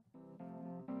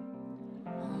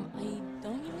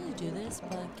Yes,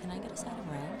 but can I get a side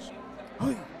of ranch?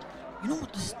 Hey, you know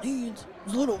what this needs?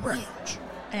 A little ranch.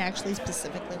 I actually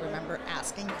specifically remember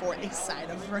asking for a side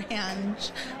of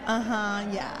ranch.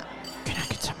 Yeah. Can I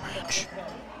get some ranch?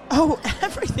 Oh,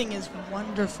 everything is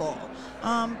wonderful.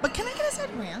 But can I get a side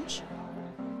of ranch?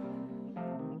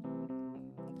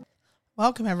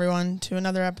 Welcome, everyone, to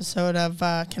another episode of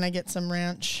Can I Get Some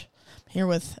Ranch? I'm here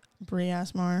with Brie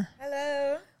Asmar.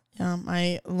 Hello. Yeah,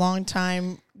 my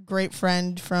longtime great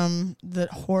friend from the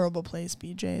horrible place,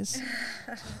 BJ's.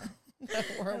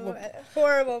 Horrible place.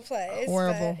 Horrible,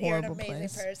 but you're an horrible amazing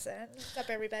place. person. What's up,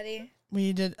 everybody?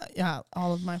 We did,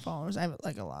 all of my followers. I have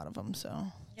like a lot of them, so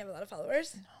You have a lot of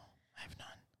followers. I have none.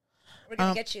 We're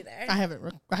gonna get you there. I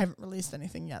haven't released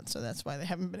anything yet, so that's why they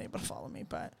haven't been able to follow me.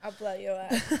 But I'll blow you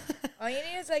up. All you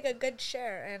need is like a good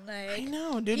share, and like I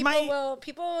know, dude.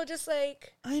 people will just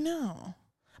like. I know.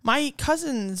 My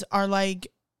cousins are like,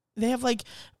 they have like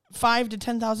 5,000 to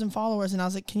 10,000 followers, and I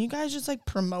was like, can you guys just like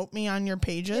promote me on your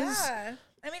pages? Yeah,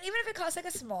 I mean, even if it costs like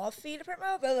a small fee to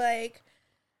promote, but like,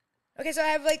 okay, so I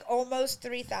have like almost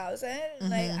 3,000.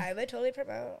 Like, I would totally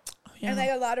promote. Oh, yeah. And like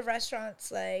a lot of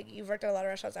restaurants, like you've worked at a lot of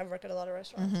restaurants, I've worked at a lot of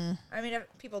restaurants. I mean, if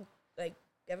people like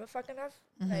give a fuck enough,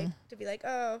 like to be like,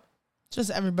 oh, Just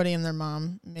everybody and their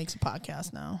mom makes a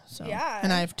podcast now. So Yeah.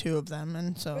 and I have 2 of them,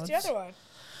 and so what's your other one?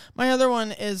 My other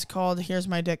one is called Here's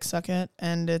My Dick, Suck It,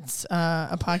 and it's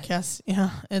a podcast. Yeah,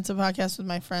 it's a podcast with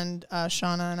my friend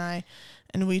Shauna and I,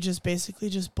 and we just basically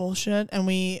just bullshit, and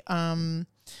we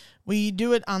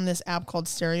do it on this app called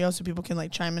Stereo, so people can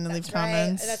like chime in and leave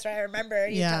comments. That's right. I remember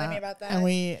you telling me about that. And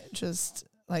we just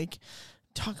like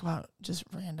talk about just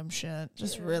random shit,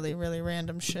 just really, really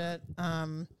random shit.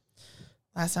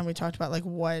 Last time we talked about like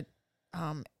what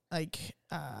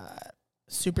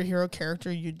superhero character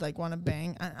you'd like want to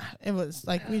bang. It was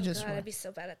like we just. God, I'd be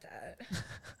so bad at that.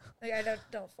 Like I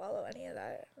don't follow any of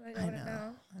that. Like, I wouldn't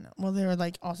know. I know. Well, they were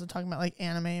like also talking about like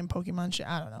anime and Pokemon shit.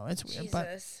 I don't know. It's weird, but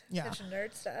Jesus, yeah. such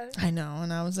nerd stuff. I know.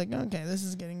 And I was like, okay, this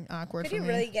is getting awkward Could for you me.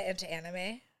 really get into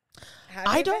anime?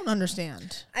 I don't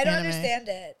understand. I don't anime. understand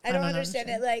it. I don't understand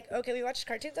it. Like, okay, we watched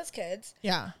cartoons as kids.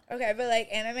 Yeah. Okay, but like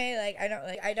anime, like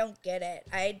I don't get it.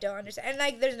 I don't understand. And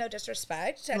like, there's no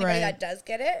disrespect to anybody that does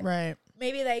get it. Right.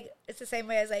 Maybe like it's the same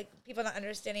way as like people not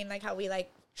understanding like how we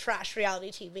like trash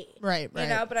reality TV. Right. You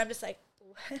know, but I'm just like.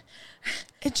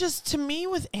 It just, to me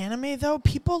with anime though,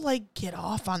 people like get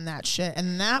off on that shit,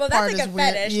 and that Well, part that's like is a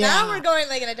weird. fetish. Yeah. Now we're going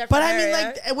like in a different But I mean,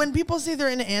 area. like when people say they're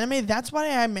into anime, that's what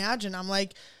I imagine. I'm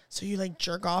like, so you like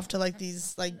jerk off to like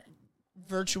these like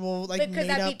virtual like But could made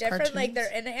that be up different? cartoons? Like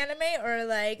they're into anime or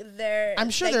like they're. I'm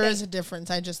sure like, there is a difference.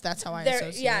 That's how I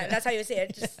associate yeah, it. that's how you see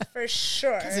it, just for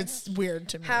sure. Because it's weird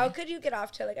to me. How could you get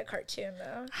off to like a cartoon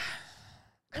though?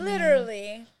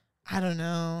 Literally. I don't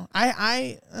know.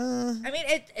 I mean,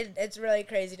 it's really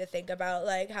crazy to think about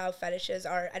like how fetishes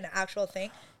are an actual thing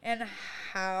and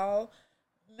how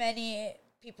many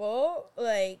people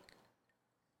like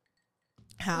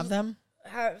have them.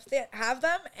 Have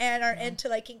them and are into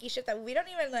like kinky shit that we don't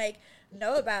even like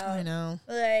know about. I know.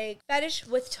 Like fetish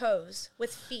with toes,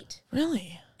 with feet.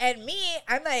 Really? And me,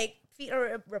 I'm like, feet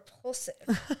are repulsive.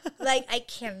 Like I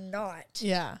cannot.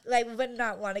 Yeah. Like would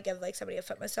not want to give like somebody a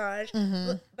foot massage.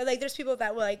 But like there's people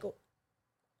that will like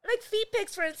feet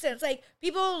pics, for instance. Like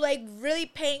people like really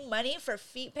paying money for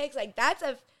feet pics. Like that's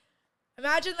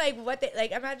imagine like what they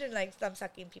like. Imagine like them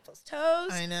sucking people's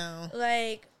toes. I know.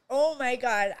 Like, oh my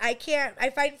God, I can't. I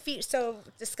find feet so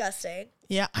disgusting.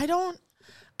 Yeah, I don't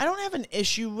have an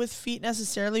issue with feet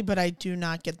necessarily, but I do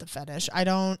not get the fetish. I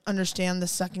don't understand the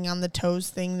sucking on the toes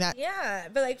thing. That Yeah,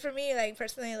 but like for me, like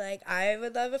personally, like I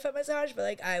would love a foot massage, but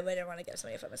like I wouldn't want to give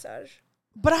somebody a foot massage.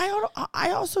 But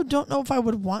I also don't know if I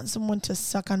would want someone to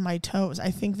suck on my toes.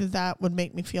 I think that would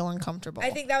make me feel uncomfortable. I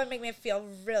think that would make me feel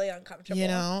really uncomfortable. You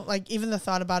know, like even the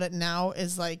thought about it now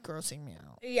is like grossing me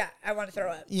out. Yeah, I want to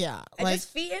throw up. Yeah, And like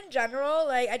just feet in general,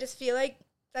 like I just feel like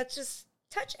that's just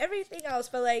touch everything else,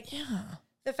 but like yeah.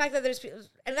 the fact that there's people,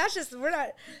 and that's just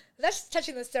that's just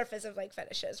touching the surface of like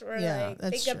fetishes. We're like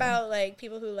that's think true. about like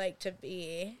people who like to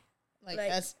be Like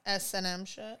like- S&M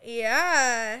shit.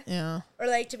 yeah, Yeah. or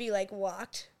like to be like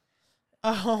walked.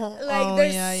 Oh, Like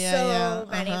there's yeah, so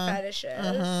many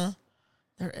fetishes.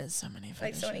 There is so many fetishes.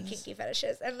 Like so many kinky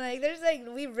fetishes, and like there's like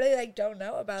we really like don't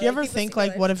know about. Do you like, ever people's think single like,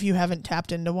 life. what if you haven't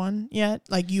tapped into one yet?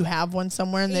 Like you have one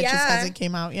somewhere and that just Yeah. hasn't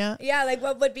came out yet? Yeah, like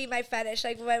what would be my fetish?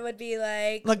 Like what would be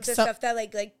like Like the so- stuff that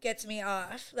like gets me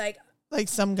off? Like Like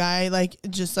some guy like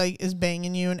just like is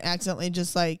banging you and accidentally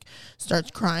just like starts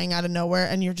crying out of nowhere,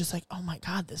 and you're just like, oh my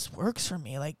God, this works for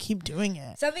me. Like keep doing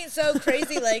it. Something so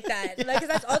crazy like that. Like, 'cause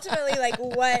that's ultimately like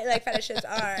what like fetishes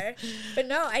are. But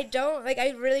no, I don't. Like,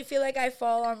 I really feel like I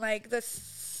fall on like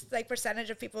this like percentage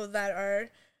of people that are,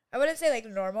 I wouldn't say like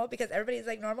normal because everybody's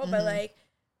like normal, but like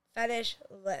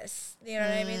fetishless. You know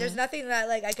what I mean? There's nothing that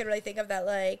like I could really think of that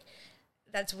like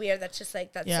that's weird. That's just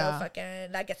like that's so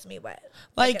fucking that gets me wet.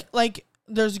 Like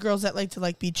there's girls that like to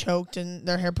like be choked and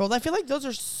their hair pulled. I feel like those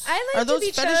are I like are those to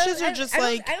be fetishes choked. or just I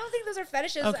like don't think those are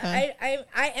fetishes. Okay.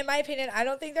 I in my opinion, I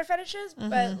don't think they're fetishes,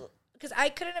 but because I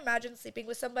couldn't imagine sleeping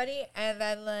with somebody and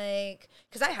then like,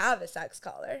 because I have a sex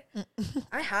collar,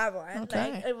 I have one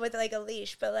like with like a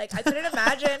leash, but like I couldn't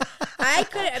imagine. I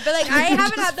couldn't, but like I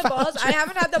haven't had the balls. I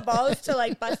haven't had the balls to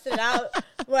like bust it out.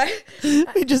 What?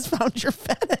 We just found your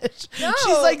fetish. No.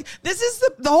 She's like, this is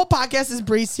the whole podcast is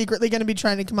Bree secretly going to be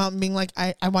trying to come out and being like,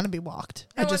 I want to be walked.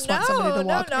 I just want somebody to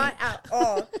walk No, me. not at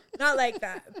all. Not like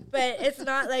that. But it's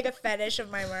not like a fetish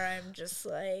of mine where I'm just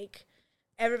like,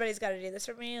 everybody's got to do this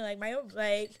for me. Like my own,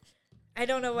 like, I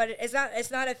don't know what it's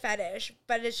not a fetish,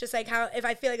 but it's just like how, if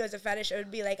I feel like it was a fetish, it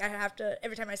would be like, I have to,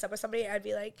 every time I slept with somebody, I'd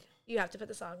be like, you have to put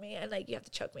this on me and like, you have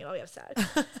to choke me while we have sex.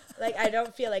 Like, I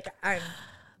don't feel like I'm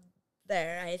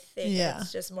there. I think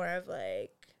it's just more of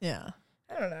like,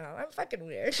 I don't know. I'm fucking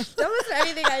weird. Don't listen to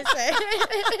anything I say.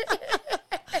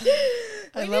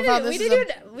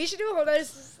 We should do a whole other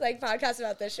like podcast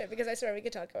about this shit because I swear we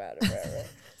could talk about it forever.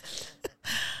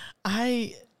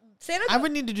 I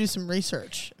would need to do some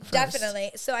research first.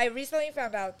 Definitely. So I recently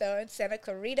found out though, in Santa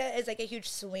Clarita is like a huge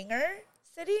swinger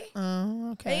city.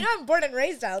 Oh, okay. And you know I'm born and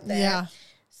raised out there. Yeah.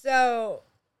 So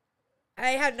I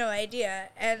had no idea.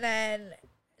 And then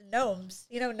gnomes.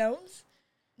 You know gnomes?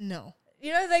 No.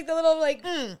 You know, like the little like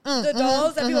the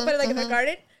dolls that people put like in their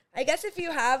garden. I guess if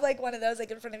you have like one of those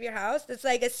like in front of your house, it's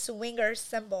like a swinger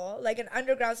symbol, like an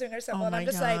underground swinger symbol. And I'm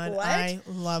just like, what? I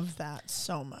love that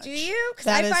so much. Do you? Because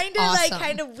I find it like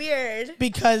kind of weird.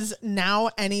 Because now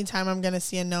anytime I'm gonna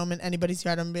see a gnome in anybody's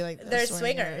yard, I'm gonna be like, they're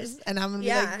swingers, and I'm gonna be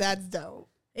like, that's dope.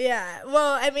 Yeah.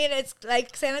 Well, I mean, it's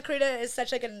like Santa Clarita is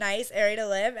such like a nice area to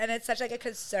live, and it's such like a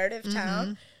conservative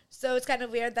town. So it's kind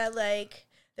of weird that like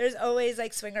there's always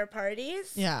like swinger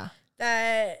parties. Yeah.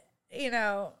 That, you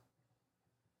know,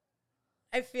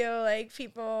 I feel like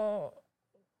people,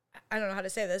 I don't know how to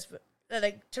say this, but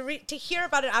like to hear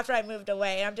about it after I moved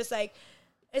away, I'm just like,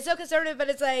 it's so conservative, but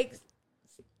it's like.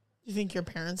 You think your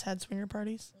parents had swinger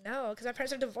parties? No, because my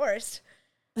parents are divorced.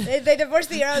 They divorced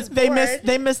the year I was born.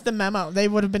 They missed the memo. They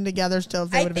would have been together still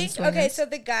if they would have been swingers. Okay, so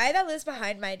the guy that lives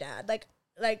behind my dad, like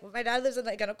my dad lives in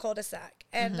like in a cul-de-sac,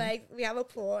 and like we have a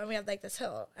pool and we have like this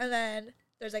hill, and then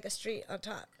there's like a street on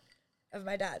top of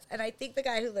my dad's, and I think the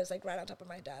guy who lives like right on top of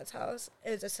my dad's house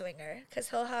is a swinger because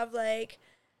he'll have like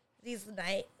these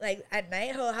at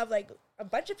night he'll have like a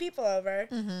bunch of people over,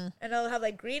 and he'll have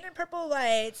like green and purple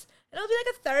lights, and it'll be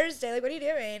like a Thursday, like what are you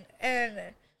doing? And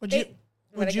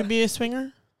would you be a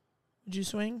swinger? Would you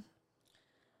swing?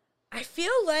 I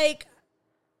feel like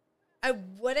I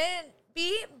wouldn't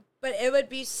be, but it would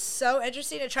be so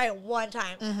interesting to try it one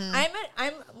time.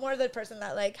 I'm more the person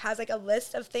that like has like a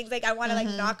list of things like I want to like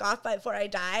knock off before I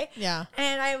die. Yeah.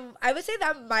 And I would say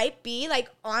that might be like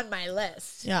on my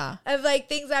list. Yeah. Of like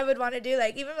things I would want to do,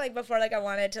 like even like before like I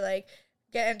wanted to like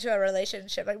get into a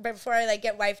relationship, like before I like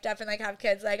get wifed up and like have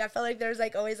kids, like I felt like there's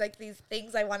like always like these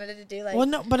things I wanted to do. Like, well,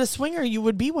 no, but a swinger you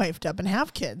would be wifed up and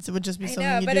have kids. It would just be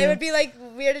something you but do. it would be like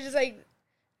weird to just like,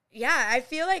 yeah, I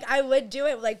feel like I would do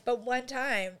it like, but one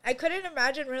time I couldn't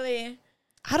imagine really.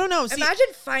 I don't know. Imagine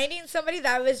finding somebody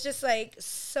that was just like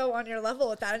so on your level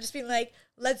with that and just being like,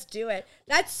 let's do it.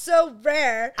 That's so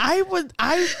rare.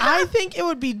 I think it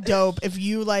would be dope if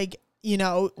you like, you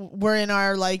know, we're in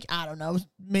our like, I don't know,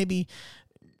 maybe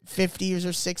 50s or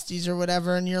 60s or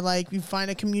whatever, and you're like, you find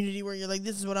a community where you're like,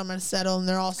 this is what I'm gonna settle, and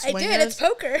they're all swingers. I did. It's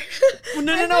poker. Well,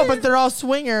 no, but they're all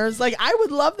swingers. Like, I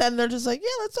would love that, and they're just like, yeah,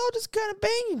 let's all just kind of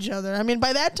bang each other. I mean,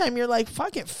 by that time, you're like,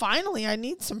 fuck it, finally, I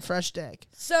need some fresh dick.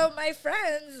 So my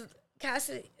friends,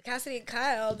 Cassidy and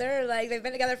Kyle, they're like, they've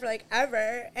been together for like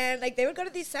ever, and like they would go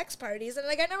to these sex parties, and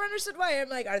like I never understood why. I'm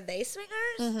like, are they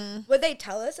swingers? Would they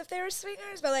tell us if they were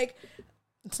swingers? But like,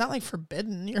 it's not like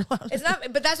forbidden. You're allowed. It's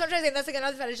not, but that's what I'm trying to say. That's like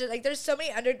another fetish. Like, there's so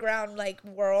many underground like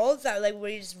worlds that like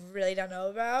we just really don't know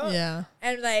about. Yeah.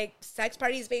 And like sex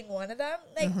parties being one of them.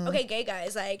 Like, okay, gay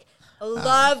guys like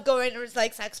love going to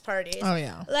like sex parties. Oh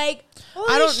yeah. Like,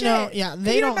 holy I don't shit. know. Yeah, they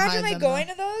Can you don't imagine hide like them, going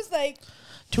though. to those like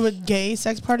to a gay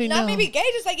sex party? not no. maybe gay,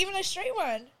 just like even a straight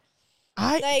one.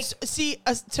 I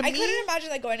couldn't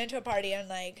imagine like going into a party and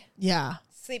like yeah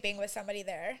sleeping with somebody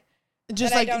there.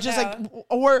 Just But I like, don't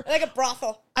or like a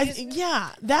brothel. yeah,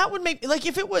 that would make like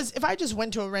if I just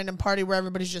went to a random party where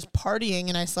everybody's just partying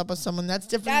and I slept with someone, that's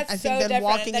different. That's I think so than different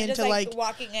walking than into just, like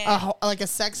walking in. like a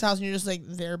sex house and you're just like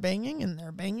they're banging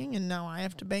and now I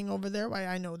have to bang over there. Why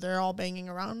I know they're all banging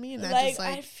around me and that like, just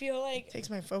like I feel like takes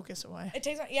my focus away. it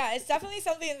takes. Yeah, it's definitely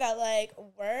something that like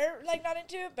we're like not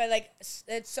into, but like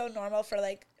it's so normal for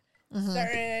like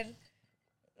certain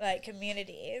like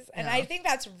communities, and Yeah. I think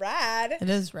that's rad. It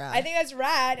is rad. I think that's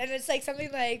rad, and it's like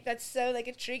something like that's so like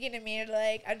intriguing to me to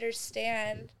like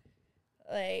understand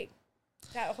like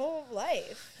that whole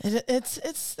life.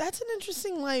 It's that's an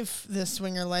interesting life, this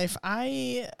swinger life.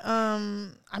 I'm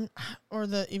or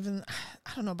the even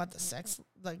I don't know about the sex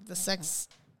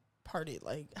party,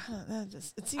 like I don't know, that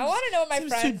just it seems I want to know what my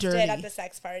seems too friends did dirty. at the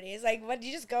sex parties. Like, what, did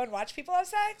you just go and watch people have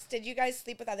sex? Did you guys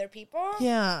sleep with other people?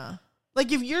 Yeah,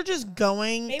 like if you're just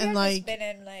going Maybe and I've like just been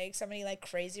in like so many like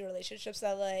crazy relationships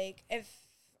that like if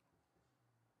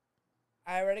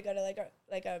I were to go to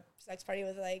like a sex party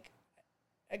with like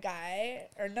a guy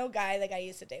or no guy like I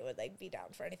used to date would like be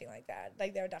down for anything like that.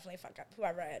 Like they would definitely fuck up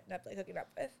whoever I ended up like hooking up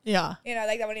with. yeah. You know,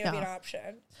 like that wouldn't even be Yeah. an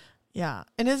option. Yeah.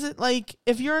 And is it like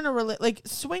if you're in a like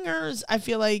swingers, I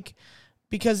feel like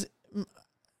because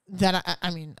that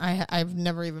I mean, I've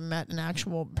never even met an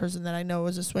actual person that I know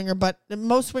is a swinger, but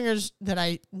most swingers that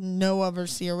I know of or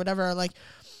see or whatever are like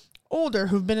older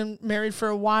who've been married for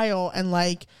a while and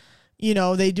like, you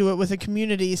know, they do it with a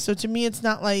community. So to me, it's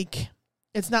not like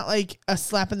a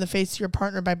slap in the face to your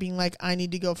partner by being like, I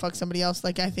need to go fuck somebody else.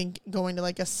 Like I think going to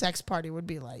like a sex party would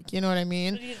be like, you know what I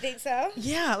mean? Do you think so?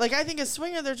 Yeah, like I think a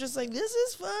swinger, they're just like, this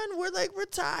is fun. We're like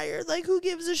retired. Like who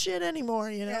gives a shit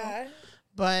anymore, you know? Yeah.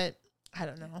 But I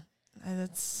don't know.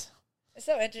 It's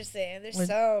so interesting. There's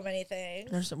so many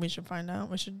things. we should find out.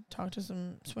 We should talk to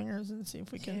some swingers and see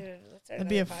if we can. Dude, let's start It'd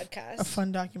be another podcast. a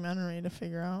fun documentary to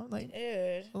figure out, like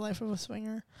Dude. the life of a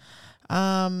swinger.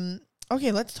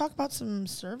 Okay, let's talk about some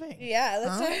surveying. Yeah,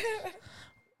 let's Huh?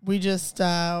 We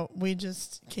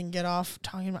just can get off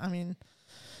talking about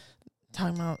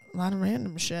a lot of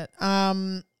random shit.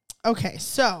 Okay,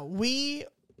 so we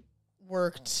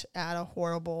worked at a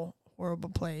horrible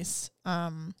place.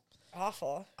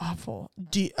 awful. Awful.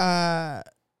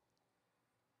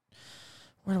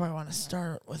 Where do I want to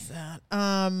start with that?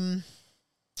 I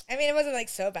mean, it wasn't like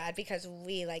so bad because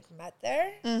we like met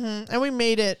there. And we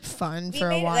made it fun for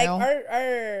a while. Like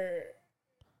our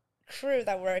crew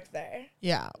that worked there,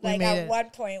 Yeah, we like made at it. one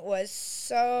point was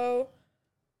so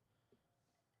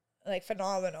like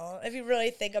phenomenal. If you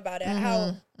really think about it,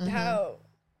 how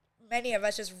many of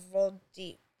us just rolled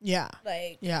deep. Yeah,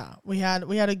 Like yeah. We had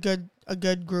a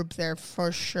good group there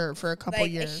for sure for a couple like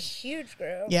a years. huge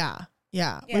group. Yeah.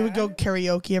 We would go Yeah.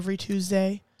 karaoke every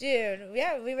Tuesday. Dude,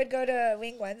 yeah, we would go to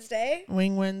Wing Wednesday.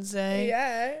 Wing Wednesday.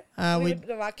 Yeah. We we'd would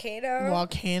go Volcano.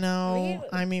 Volcano.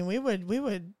 We- we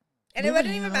would. And we it would wouldn't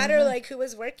hang even out matter there. like who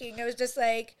was working. It was just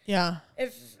like Yeah.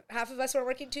 if half of us were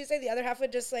working Tuesday, the other half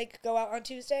would just like go out on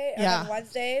Tuesday and Yeah. on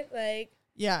Wednesday, like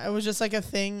Yeah, it was just like a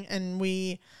thing, and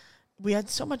we had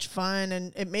so much fun,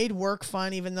 and it made work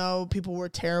fun, even though people were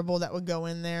terrible that would go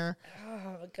in there.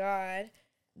 oh my god.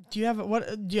 Do you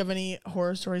have any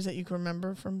horror stories that you can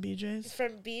remember from BJ's?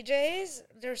 From BJ's,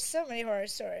 there's so many horror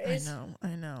stories.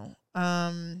 I know.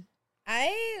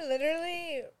 I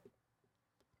literally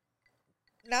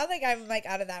now like I'm like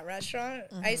out of that restaurant.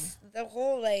 The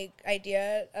whole like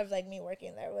idea of like me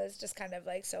working there was just kind of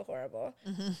like so horrible.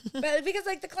 But because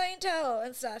like the clientele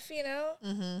and stuff, you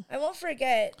know, I won't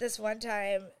forget this one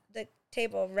time the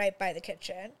table right by the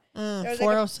kitchen. There was, like,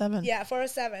 407. Yeah,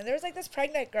 407. There was like this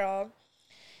pregnant girl.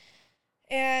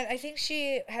 And I think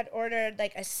she had ordered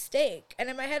like a steak. And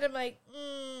in my head, I'm like,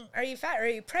 are you fat or are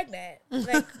you pregnant?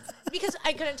 Like, because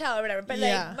I couldn't tell or whatever. But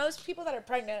Yeah. like most people that are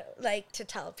pregnant like to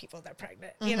tell people they're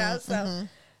pregnant, you know? So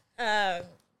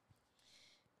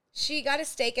she got a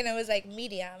steak and it was like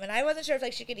medium. And I wasn't sure if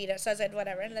like she could eat it. So I said,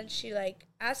 whatever. And then she like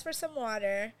asked for some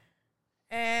water.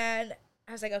 And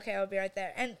I was like, okay, I'll be right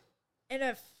there. And in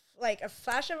a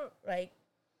flash of like,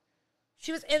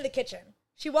 she was in the kitchen.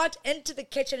 She walked into the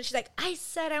kitchen and she's like, I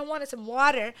said I wanted some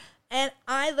water. And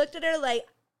I looked at her like,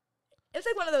 it was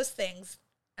like one of those things.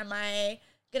 Am I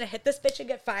going to hit this bitch and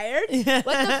get fired?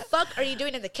 What the fuck are you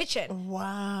doing in the kitchen?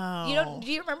 Wow.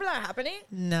 Do you remember that happening?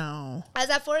 No. I was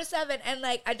at 407 and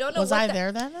like, I don't know Was I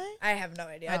there that night? I have no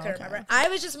idea. I Oh, couldn't okay. remember. I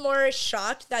was just more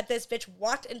shocked that this bitch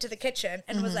walked into the kitchen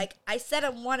and was like, I said I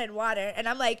wanted water. And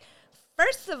I'm like,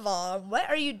 first of all, what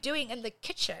are you doing in the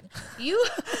kitchen? You,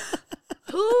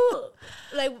 who,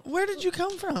 like, Where did you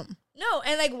come from? No,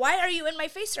 and like, why are you in my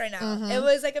face right now? It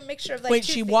was like a mixture of like. Wait,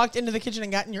 two she things. walked into the kitchen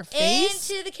and got in your face?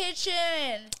 Into the kitchen,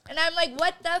 and I'm like,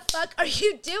 "What the fuck are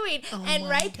you doing?" And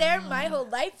right there, my whole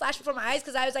life flashed before my eyes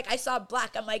because I was like, I saw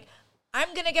black. I'm like,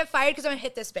 I'm gonna get fired because I'm gonna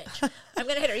hit this bitch. I'm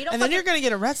gonna hit her. You don't. And then you're going to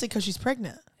get arrested because she's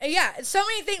pregnant. Yeah, so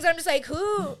many things. I'm just like,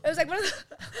 who? It was like one of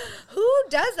the, who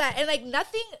does that? And like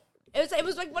nothing. It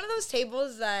was like one of those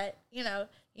tables that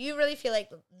you really feel like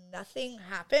nothing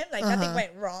happened, like nothing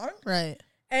went wrong. Right.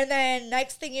 And then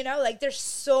next thing you know, like they're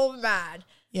so mad.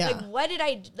 Yeah. Like what did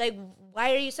I like?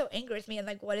 Why are you so angry with me? And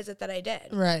like what is it that I did?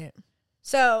 Right.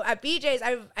 So at BJ's,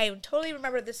 I totally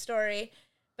remember this story,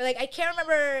 but like I can't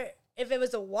remember if it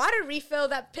was a water refill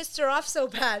that pissed her off so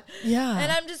bad. Yeah.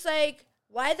 And I'm just like,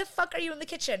 why the fuck are you in the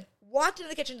kitchen? Walked into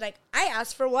the kitchen like I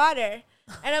asked for water,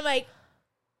 and I'm like,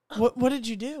 What did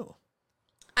you do?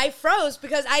 I froze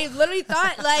because I literally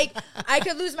thought like I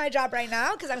could lose my job right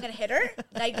now because I'm gonna hit her.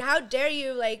 Like, how dare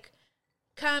you like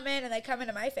come in and like come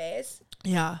into my face?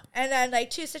 Yeah. And then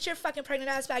like, sit your fucking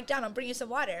pregnant ass back down. I'll bring you some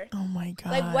water. Oh my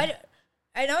God. Like what?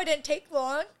 I know it didn't take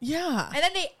long. Yeah. And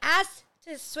then they asked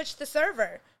to switch the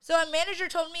server. So a manager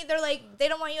told me they're like, they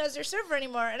don't want you as their server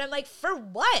anymore. And I'm like, for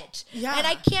what? Yeah. And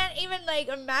I can't even like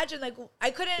imagine, like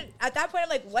I couldn't, at that point I'm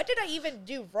like, what did I even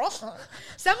do wrong?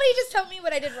 Somebody just tell me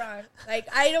what I did wrong. Like,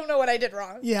 I don't know what I did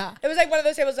wrong. Yeah. It was like one of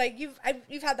those tables like, you've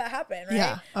had that happen, right?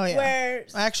 Yeah. Oh yeah. Where,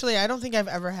 Actually, I don't think I've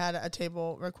ever had a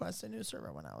table request a new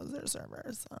server when I was their server.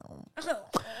 So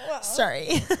well, sorry.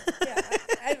 yeah.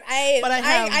 I, But I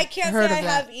have I can't heard say I of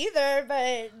that. have either,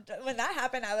 but when that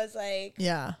happened, I was like,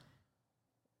 Yeah.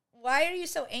 why are you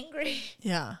so angry?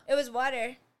 Yeah. It was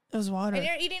water. It was water. And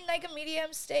you're eating like a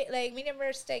medium steak, like medium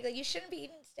rare steak. Like you shouldn't be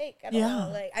eating steak. I don't Yeah.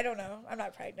 know. Like I don't know. I'm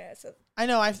not pregnant, so I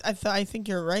know. I think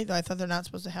you're right though. I thought they're not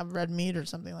supposed to have red meat or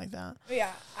something like that.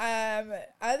 yeah.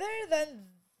 Other than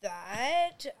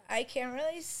that, I can't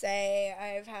really say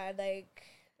I've had like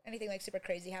anything like super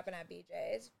crazy happen at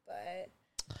BJ's, but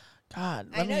God,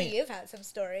 I know you've had some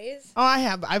stories. Oh, I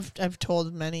have. I've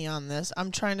told many on this.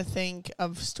 I'm trying to think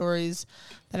of stories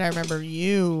that I remember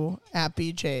you at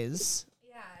BJ's.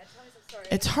 Yeah, tell me some stories.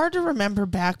 It's hard to remember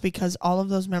back because all of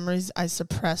those memories I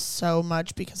suppressed so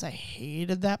much because I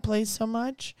hated that place so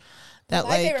much. That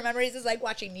My like, favorite memories is like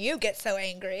watching you get so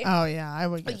angry. oh yeah, I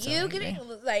would get But so you angry. getting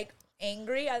like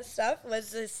angry at stuff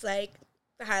was just like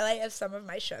the highlight of some of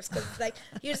my shifts because like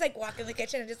you just like walk in the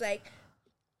kitchen and just like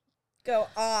go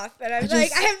off, and I'm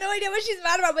like, I have no idea what she's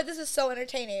mad about, but this is so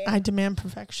entertaining. I demand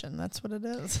perfection. That's what it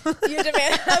is. You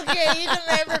demand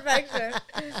perfection.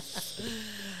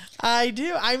 I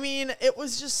do. I mean, it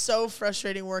was just so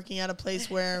frustrating working at a place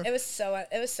where It was so bad.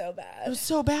 it was so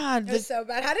bad. It was so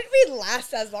bad. How did we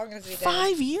last as long as we did?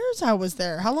 5 years I was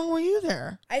there. How long were you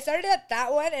there? I started at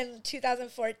that one in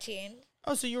 2014.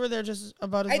 Oh, so you were there just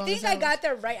about as I long think as I was? got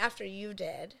there right after you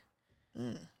did.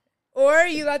 Or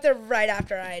you got there right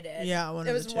after I did. Yeah, one it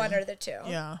of was the two. one or the two.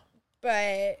 Yeah.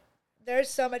 But there's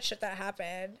so much shit that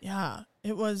happened. Yeah,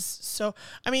 it was so.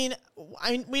 I mean,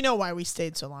 we know why we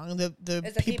stayed so long. The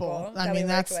It's the people. I that we mean,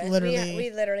 worked that's with. literally.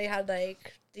 We literally had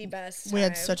like the best. We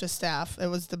had time. such a staff. It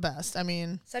was the best. I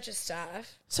mean, such a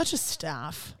staff. such a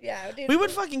staff. Yeah, dude. We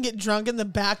would fucking get drunk in the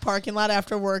back parking lot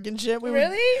after work and shit. We really?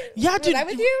 Would, yeah, Was dude. I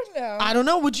with you? No. I don't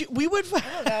know. Would you? We would.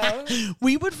 I don't know.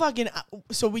 We would fucking.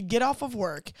 So we'd get off of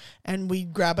work and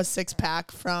we'd grab a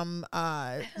 6-pack from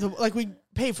we'd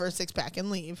pay for a 6-pack and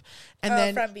leave, and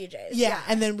then from BJ's. yeah,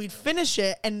 and then we'd finish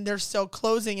it and they're still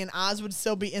closing and Oz would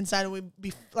still be inside and we'd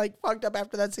be like fucked up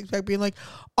after that 6-pack, being like,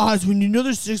 Oz, when you know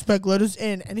there's 6-pack, let us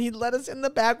in. And he'd let us in the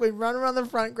back. We'd run around the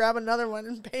front, grab another one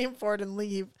and pay him for it and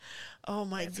leave. Oh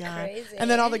my God. crazy. And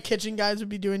then all the kitchen guys would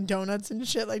be doing donuts and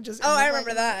shit, like just. Oh, in the I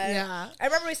remember that. Yeah. I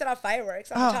remember we set off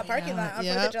fireworks on the top parking lot on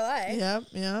 4th of July.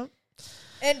 Yep.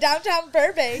 In downtown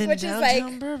Burbank, In which is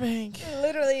downtown like Burbank.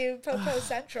 literally Popo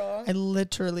Central. I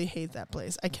literally hate that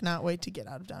place. I cannot wait to get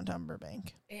out of downtown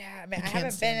Burbank. Yeah, man, I can't haven't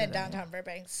been stand in it downtown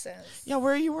Burbank since. Yeah,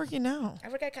 where are you working now? I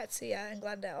work at Katsuya in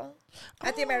Glendale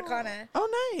at the Americana.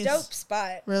 Oh, nice. Dope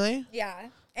spot. Really? Yeah.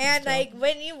 And like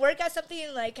when you work at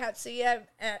something like Katsuya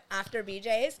after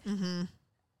BJ's,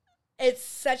 it's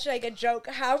such like a joke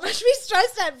how much we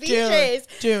stressed at BJ's.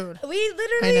 Dude. We I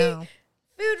literally know.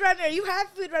 food runner. You have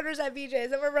food runners at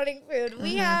BJ's, and we're running food.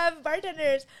 We have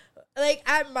bartenders. Like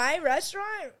at my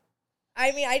restaurant,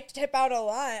 I mean, I tip out a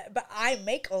lot, but I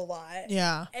make a lot.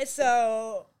 Yeah. And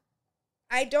so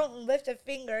I don't lift a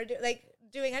finger,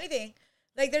 doing anything.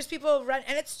 Like there's people run,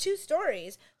 and it's 2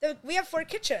 stories. We have 4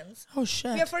 kitchens. Oh,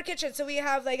 shit. We have 4 kitchens. So we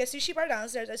have like a sushi bar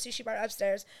downstairs, a sushi bar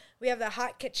upstairs. We have the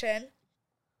hot kitchen.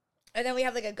 And then we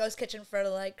have like a ghost kitchen for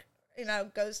like,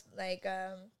 ghost, like,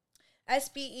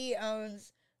 SBE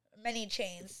owns many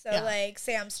chains. So Yeah. like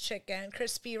Sam's Chicken,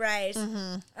 Crispy Rice,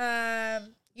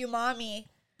 Umami.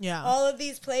 Yeah. All of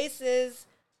these places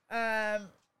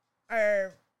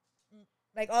are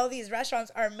like all of these restaurants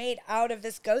are made out of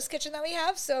this ghost kitchen that we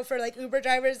have. So for like Uber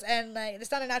drivers and like it's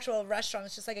not an actual restaurant,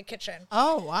 it's just like a kitchen.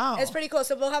 Oh, wow. It's pretty cool.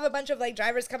 So we'll have a bunch of like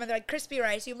drivers come in. They're like Crispy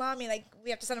Rice, Umami. Like we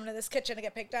have to send them to this kitchen to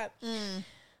get picked up.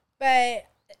 But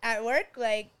at work,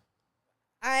 like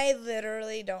I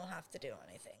literally don't have to do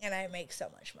anything, and I make so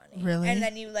much money. Really? And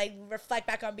then you like reflect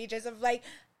back on BJ's of like,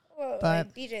 well, But-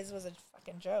 like BJ's was a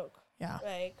fucking joke. Yeah.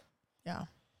 Like, Yeah.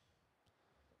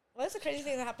 what's the crazy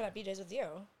thing that happened at BJ's with you?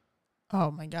 Oh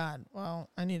my God. Well,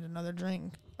 I need another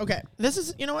drink. Okay. This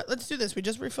is, you know what? Let's do this. We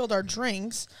just refilled our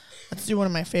drinks. Let's do one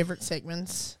of my favorite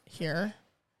segments here.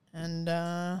 And,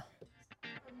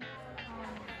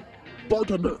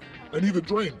 Bartender, I need a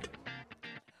drink.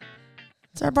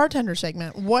 it's our bartender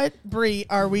segment. What brie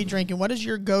are we drinking? What is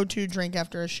your go-to drink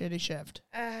after a shitty shift?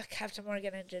 Captain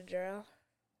Morgan and ginger ale.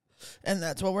 And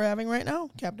that's what we're having right now.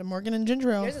 Captain Morgan and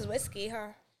ginger ale. Yours is whiskey, huh?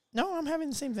 No, I'm having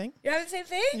the same thing. You're having the same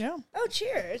thing? Yeah. Oh,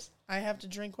 cheers. I have to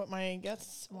drink what my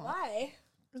guests want. Why?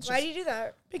 It's Why just do you do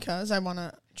that? because I want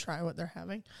to try what they're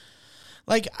having.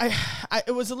 Like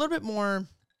it was a little bit more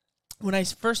when I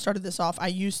first started this off. I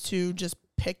used to just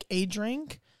pick a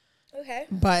drink, Okay.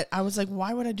 but I was like,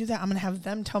 why would I do that? I'm gonna have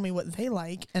them tell me what they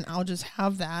like, and I'll just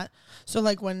have that. So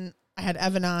like when I had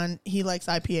Evan on, he likes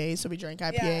IPAs, so we drank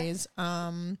IPAs.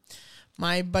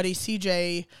 My buddy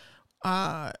CJ,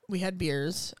 we had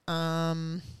beers. Who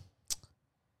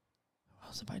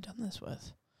else have I done this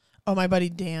with? Oh, my buddy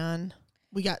Dan.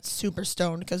 We got super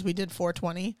stoned because we did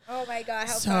 420. Oh my God,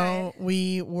 how So fun.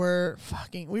 we were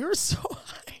so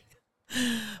high.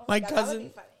 My God, that would cousin, be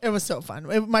funny. it was so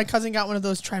fun. My cousin got one of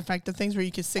those trifecta things where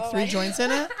you could stick Oh 3 my joints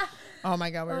in it. Oh my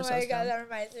God, we were Oh so my God, stoned. that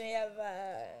reminds me of,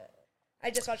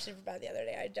 I just watched Superbad the other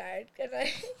day. I died. And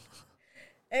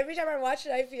every time I watch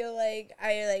it, I feel like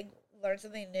I like learned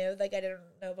something new. Like I didn't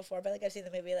know before, but like I've seen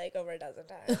the movie like over a dozen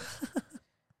times.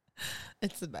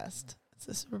 It's the best. It's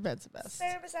the super bed's the best.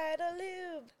 Spermicidal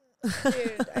lube.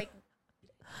 Dude, I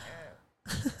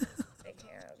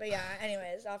can't. But yeah,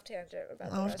 anyways, off tangent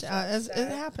about the restaurant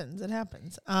It happens. It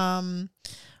happens.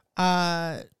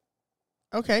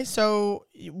 Okay, so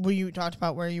we talked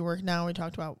about where you work now. We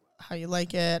talked about how you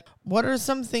like it. What are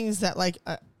some things that like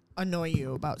annoy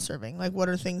you about serving? Like, what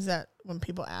are things that when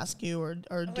people ask you or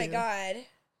Oh do? my God.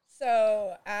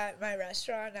 So at my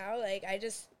restaurant now, like I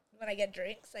just, when I get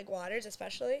drinks, like waters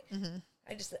especially,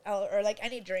 or like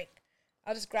any drink,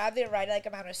 I'll just grab the right like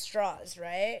amount of straws,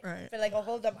 right? Right. But like I'll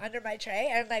hold them under my tray,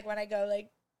 and like when I go like,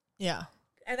 Yeah.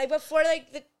 and like before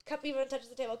like the cup even touches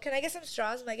the table, can I get some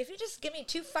straws? I'm like, if you just give me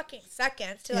 2 fucking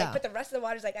seconds to like Yeah. put the rest of the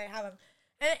waters, like I have them,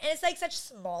 and it's like such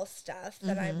small stuff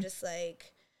that I'm just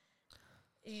like,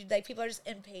 like people are just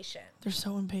impatient. They're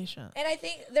so impatient. And I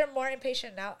think they're more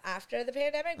impatient now after the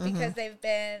pandemic because they've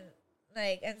been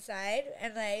like inside,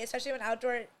 and like especially when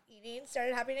outdoor eating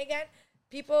started happening again,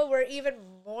 people were even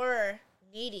more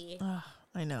needy. Ugh,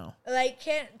 I know. Like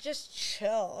can't just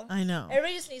chill. I know.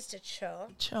 Everybody just needs to chill.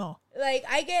 Chill. Like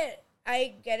I get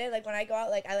it. Like when I go out,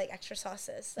 like I like extra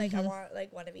sauces. Like I want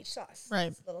like one of each sauce. Right.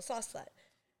 It's a little sauce slut.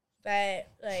 But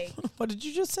like What did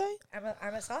you just say?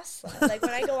 I'm a sauce slut. Like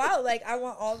when I go out, like I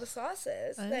want all the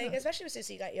sauces. I Like know. especially with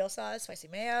sushi, you got eel sauce, spicy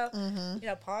mayo, you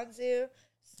know, ponzu,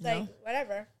 Yeah. like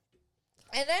whatever.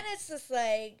 And then it's just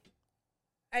like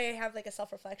I have like a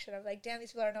self reflection of like, damn,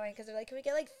 these people are annoying because they're like, can we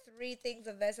get like 3 things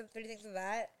of this and 3 things of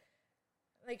that?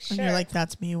 Like sure. And you're like,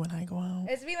 that's me when I go out.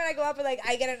 It's me when I go out, but like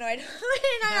I get annoyed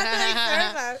when I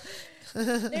have to like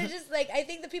serve them. They're just like, I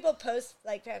think the people post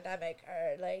like pandemic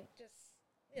are like just,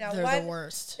 you know, They're one, the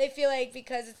worst. they feel like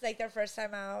because it's like their first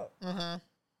time out,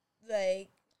 like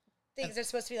things are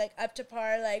supposed to be like up to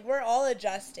par. Like we're all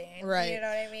adjusting, Right. You know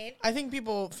what I mean? I think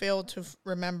people fail to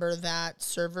remember that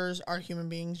servers are human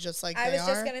beings just like I they was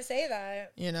are. just gonna say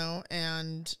that. You know,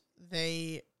 and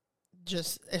they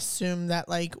just assume that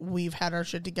like we've had our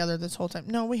shit together this whole time.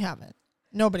 No, we haven't.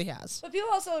 Nobody has. But people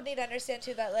also need to understand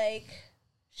too that like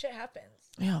shit happens.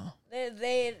 Yeah.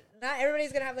 They not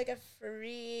everybody's gonna have like a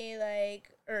free like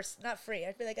or not free.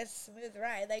 I feel like a smooth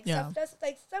ride. Like Yeah. stuff does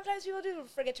like sometimes people do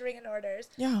forget to ring in orders,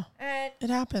 Yeah. and It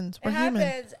happens. it We're human.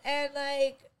 happens. And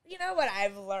like you know what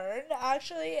I've learned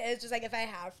actually is just like if I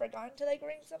have forgotten to like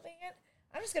ring something in,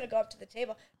 I'm just gonna go up to the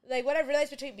table. Like what I've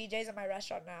realized between BJ's and my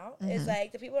restaurant now is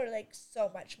like the people are like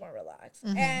so much more relaxed,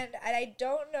 and I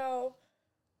don't know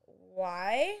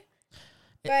why.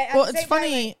 But at Well, the it's same time,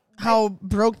 funny like, how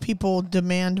broke people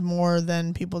demand more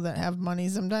than people that have money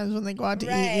sometimes when they go out to eat.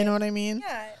 You Right. know what I mean?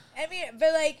 yeah, I mean,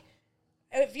 but like,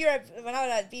 when I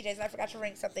was at BJ's and I forgot to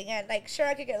ring something in, like, sure,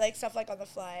 I could get, like, stuff, like, on the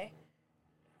fly.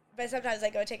 But sometimes,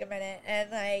 like, it would take a minute.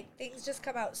 And, like, things just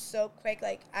come out so quick,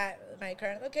 like, at my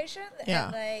current location. Yeah.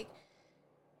 And, like,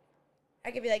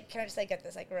 I could be like, can I just, like, get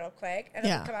this, like, real quick? And it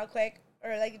Yeah. would come out quick.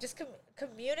 Or, like, just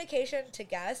communication to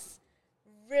guests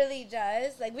really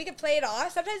does. Like, we can play it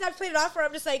off. Sometimes I've played it off where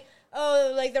I'm just like,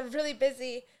 oh, like, they're really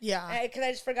busy. Yeah. Because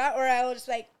I just forgot. Or I will just,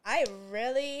 like,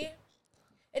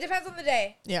 it depends on the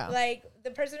day. Yeah. Like,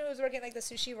 the person who was working, like, the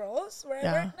sushi rolls where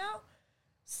Yeah. I work now,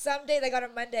 someday, like, on a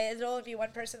Monday, there'll only be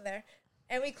one person there.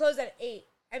 And we close at 8.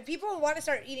 And people want to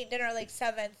start eating dinner at, like,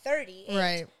 7:30.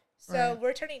 Right. So right.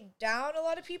 we're turning down a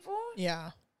lot of people.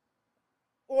 Yeah.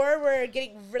 Or we're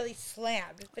getting really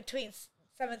slammed between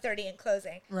 7:30 and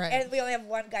closing. Right. And we only have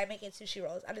one guy making sushi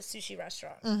rolls at a sushi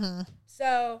restaurant. Mm-hmm.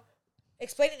 So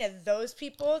explaining to those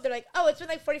people, they're like, oh, it's been,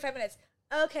 like, 45 minutes.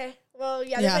 Okay, well,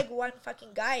 yeah, there's, Yeah. like, one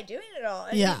fucking guy doing it all.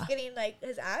 And Yeah. he's getting, like,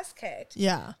 his ass kicked.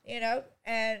 Yeah. You know?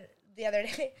 And the other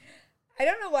day, I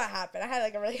don't know what happened. I had,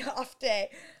 like, a really off day.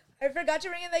 I forgot to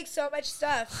ring in, like, so much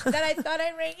stuff that I thought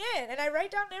I rang in. And I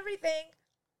write down everything.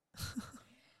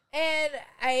 And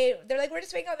they're like, we're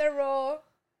just waiting on their roll.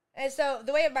 And so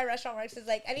the way my restaurant works is,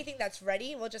 like, anything that's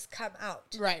ready will just come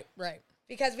out. Right. Right.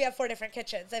 Because we have 4 different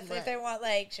kitchens. If Right. they want,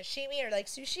 like, sashimi or, like,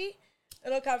 sushi,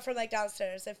 it'll come from, like,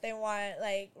 downstairs. If they want,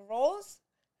 like, rolls,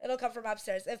 it'll come from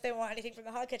upstairs. If they want anything from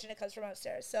the hot kitchen, it comes from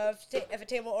upstairs. So if a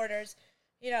table orders,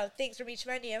 you know, things from each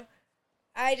menu,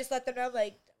 I just let them know,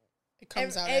 like, It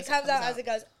comes out. it comes out as it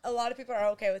goes. A lot of people are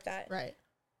okay with that. Right.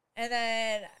 And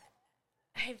then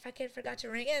I fucking forgot to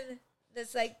ring in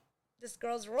this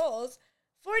girl's rolls.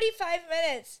 45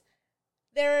 minutes.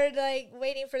 They were, like,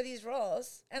 waiting for these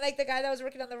rolls. And, like, the guy that was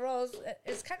working on the rolls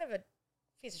is kind of a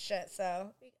piece of shit,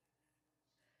 so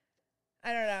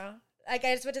I don't know. Like,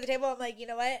 I just went to the table. I'm like, you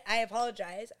know what? I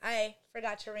apologize. I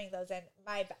forgot to ring those in.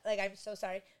 I'm so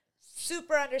sorry.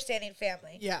 Super understanding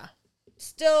family. Yeah.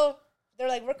 Still, they're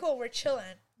like, we're cool. We're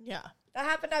chilling. Yeah. That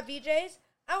happened at BJ's.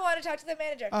 I want to talk to the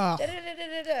manager. Oh.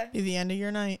 Da-da-da-da-da-da. Be the end of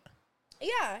your night.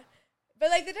 Yeah. But,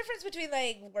 like, the difference between,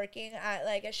 like, working at,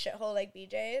 like, a shithole like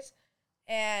BJ's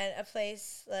and a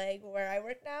place, like, where I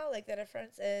work now, like, the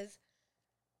difference is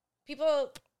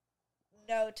people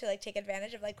know to, like, take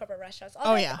advantage of, like, corporate restaurants.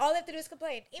 All they have to do is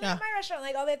complain. Even Yeah. at my restaurant,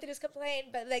 like, all they have to do is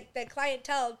complain. But, like, the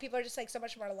clientele, people are just, like, so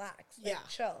much more relaxed. Like, Yeah.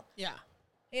 chill. Yeah.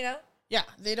 You know? Yeah.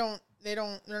 They're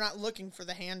not looking for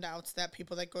the handouts that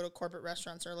people that go to corporate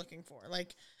restaurants are looking for.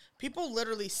 Like, people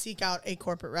literally seek out a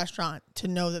corporate restaurant to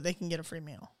know that they can get a free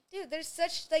meal. Dude, there's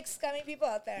such, like, scummy people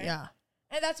out there. Yeah.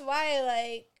 And that's why,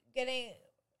 like,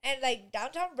 like,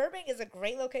 downtown Burbank is a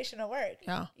great location to work.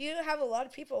 Yeah. You have a lot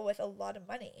of people with a lot of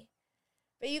money.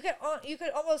 But you could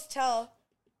almost tell,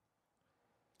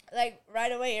 like,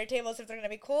 right away your tables if they're going to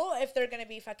be cool, if they're going to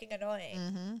be fucking annoying.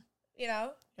 Mm-hmm. You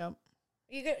know? Yep.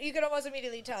 You could almost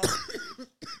immediately tell.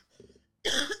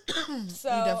 So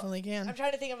You definitely can. I'm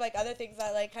trying to think of, like, other things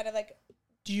that, like, kind of, like,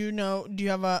 Do you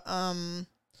have a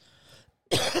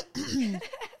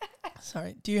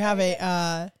sorry. Do you have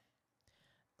a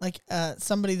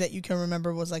somebody that you can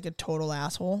remember was, like, a total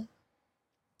asshole?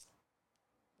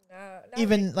 no.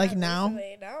 Even, like, not now?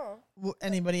 recently, no.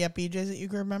 Anybody at BJ's that you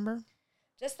can remember?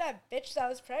 Just that bitch that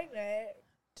was pregnant.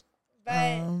 But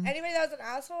anybody that was an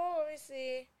asshole, let me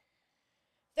see.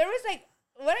 There was, like,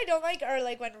 what I don't like are,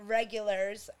 like, when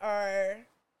regulars are,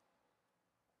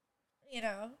 you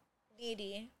know,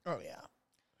 needy. Oh yeah.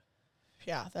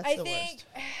 Yeah, that's I the think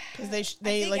worst. Because I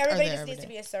they think like are everybody there just every needs to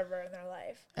day. be a server in their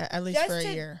life. At least for a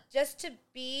year. Just to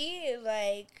be,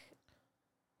 like,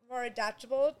 more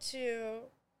adaptable to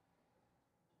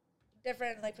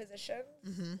different, like,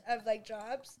 positions of, like,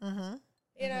 jobs. Mm-hmm.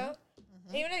 You know?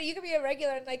 Even if you could be a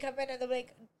regular and, like, come in and they're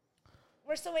like,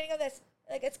 we're still waiting on this.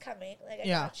 Like, it's coming. Like, I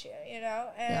got you, you know?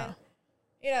 And,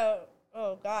 you know,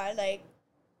 oh, God, like,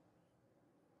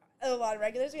 a lot of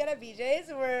regulars we had at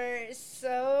BJ's were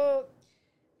so,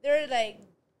 they're like,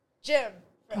 Jim,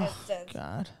 for instance.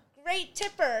 God. Great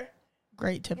tipper.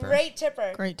 Great tipper. Great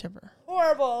tipper. Great tipper.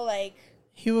 Horrible, like,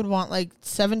 He would want, like,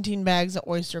 17 bags of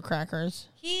oyster crackers.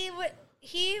 he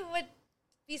would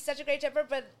be such a great tipper,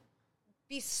 but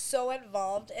be so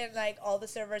involved in, like, all the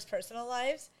servers' personal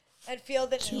lives and feel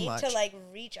the Too need much. to, like,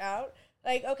 reach out.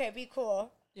 Like, okay, be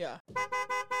cool. Yeah.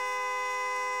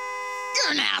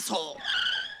 You're an asshole.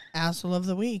 Asshole of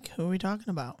the week. Who are we talking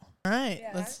about? All right.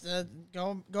 Yeah. Let's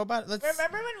go about it. Let's.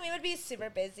 Remember when we would be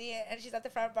super busy and she's at the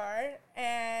front bar,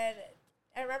 and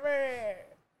I remember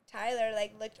Tyler,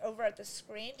 like, looked over at the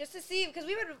screen just to see, because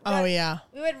we would Oh, yeah.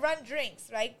 we would run drinks,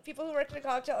 right? People who worked in a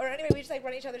cocktail, or anyway, we just, like,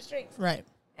 run each other's drinks. Right.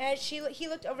 And he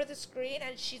looked over the screen,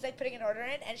 and she's, like, putting an order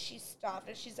in, and she stopped,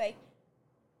 and she's like,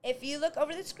 if you look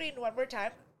over the screen one more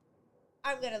time,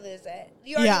 I'm gonna lose it.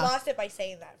 You already lost it by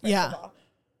saying that. First of all,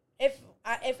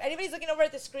 if anybody's looking over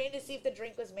at the screen to see if the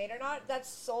drink was made or not, that's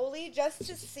solely just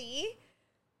to see.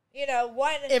 You know,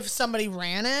 one, If somebody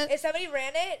ran it. if somebody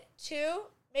ran it. Two,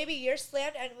 maybe you're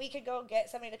slammed and we could go get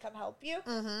somebody to come help you.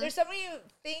 There's so many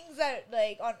things that,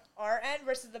 like, on our end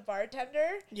versus the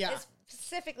bartender. Yeah. And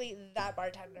specifically that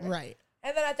bartender. Right.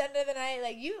 And then at the end of the night,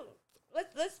 like,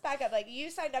 let's back up. Like, you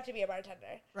signed up to be a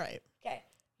bartender. Right. Okay.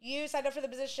 You signed up for the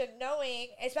position knowing,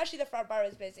 especially the front bar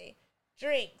was busy.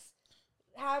 Drinks.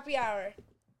 Happy hour.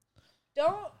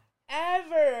 Don't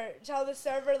ever tell the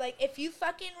server, like, if you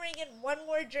fucking ring in one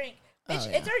more drink, bitch,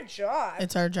 it's our job.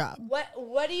 It's our job.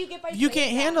 What do you get by If you saying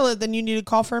can't that? handle it, then you need to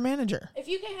call for a manager. If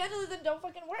you can handle it, then don't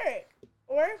fucking work.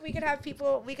 Or we could have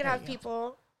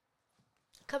people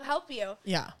come help you.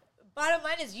 Yeah. Bottom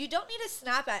line is, you don't need to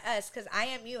snap at us because I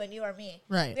am you and you are me.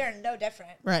 Right. We are no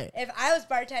different. Right. If I was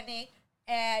bartending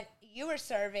and you were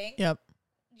serving, Yep.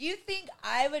 do you think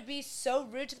I would be so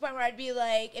rude to the point where I'd be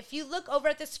like, if you look over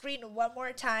at the screen one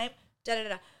more time,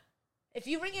 da-da-da-da. If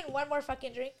you ring in one more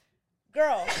fucking drink,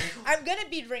 girl, I'm going to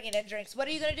be ringing in drinks. What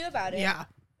are you going to do about it? Yeah.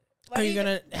 What Are you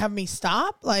going to have me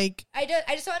stop? Like, I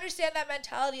just don't understand that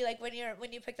mentality, like, when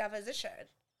you pick that position.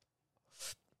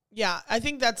 yeah, I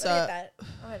think that's Look at that.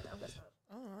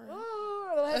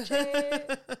 Oh, a little head shake.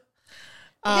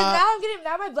 Because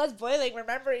now my blood's boiling,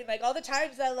 remembering, like, all the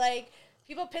times that, like,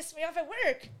 people pissed me off at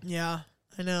work. yeah,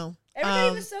 I know.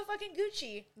 Everybody was so fucking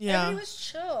Gucci. Yeah. Everybody was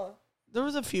chill. There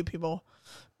was a few people.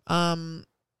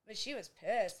 But she was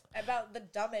pissed about the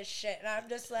dumbest shit. And I'm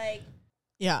just like,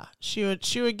 Yeah, she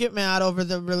would get mad over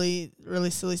the really, really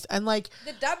silly stuff. And, like,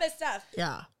 the dumbest stuff.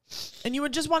 yeah. And you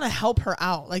would just want to help her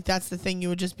out. Like, that's the thing. You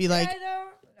would just be like, I know.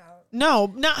 no,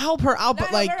 not help her out, Not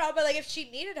but, like, help her out, but, like, if she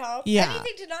needed help, Yeah.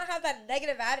 anything to not have that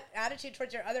negative attitude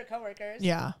towards your other coworkers.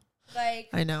 yeah. Like,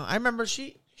 I know. I remember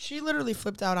she literally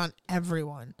flipped out on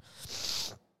everyone.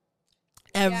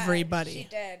 Everybody. Yeah, she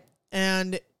did.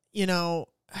 And, you know,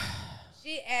 But,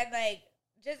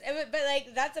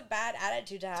 like, that's a bad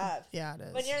attitude to have. yeah, it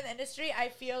is. When you're in the industry, I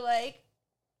feel like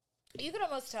you can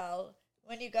almost tell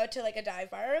when you go to, like, a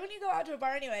dive bar or when you go out to a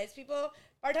bar anyways.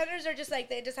 Bartenders are just, like,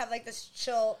 they just have, like, this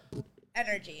chill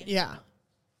energy. Yeah.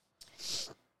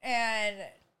 And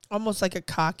Almost like a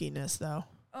cockiness, though.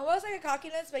 almost like a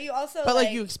cockiness, but you also, But,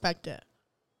 like, you expect it.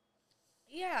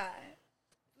 Yeah.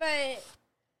 But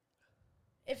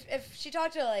if she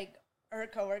talked to, like, her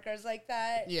coworkers like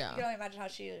that, Yeah. you can only imagine how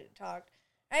she talked.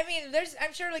 I mean,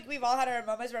 I'm sure, like, we've all had our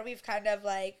moments where we've kind of,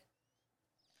 like,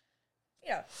 you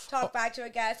know, talk back to a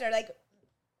guest or, like,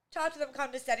 talk to them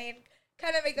condescending,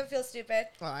 kind of make them feel stupid.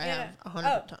 Well, I You have know?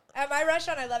 100%. At my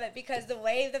restaurant, I love it because the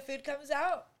way the food comes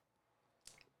out,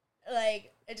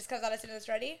 like, it just comes out as soon as it's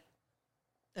ready.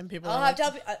 And people I'll are have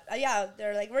like, to tell people, yeah,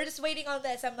 they're like, we're just waiting on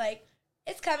this. I'm like,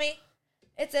 it's coming.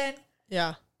 It's in.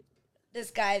 yeah.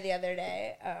 This guy the other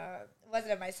day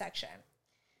wasn't in my section,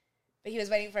 but he was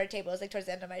waiting for a table. It was like towards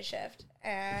the end of my shift,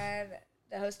 and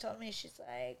the host told me, she's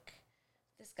like,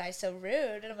 "This guy's so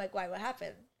rude," and I'm like, "Why? What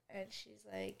happened?" And she's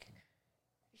like,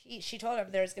 she told him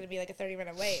there's gonna be like a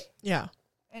 30-minute wait, Yeah.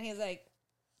 and he's like,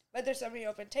 "But there's so many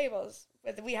open tables,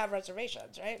 but we have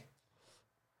reservations, right?"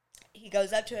 He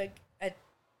goes up to a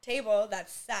table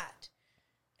that's sat,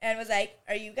 and was like,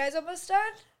 "Are you guys almost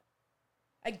done?"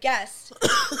 A guest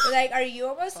was like, "Are you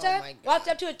almost done?" my God. Walked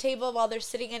up to a table while they're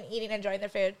sitting and eating, enjoying their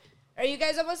food. "Are you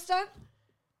guys almost done?"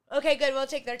 "Okay, good. We'll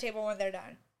take their table when they're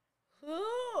done." Who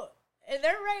in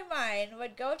their right mind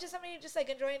would go up to somebody just like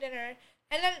enjoying dinner,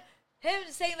 and then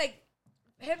him saying like,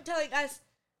 him telling us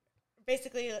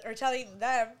basically, or telling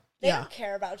them they Yeah. don't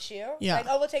care about you. Yeah. Like,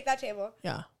 "Oh, we'll take that table."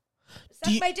 Yeah.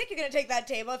 Suck you- my dick, you're gonna take that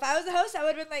table. If I was the host, I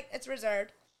would have been like, "It's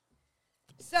reserved."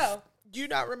 So, Do you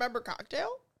not remember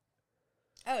Cocktail?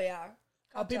 oh yeah.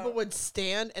 How people Cocktail. would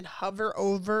stand and hover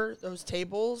over those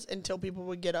tables until people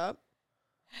would get up?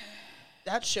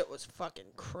 That shit was fucking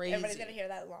crazy. Everybody's gonna hear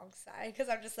that long sigh because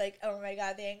I'm just like, oh my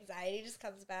god, the anxiety just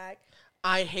comes back.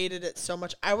 I hated it so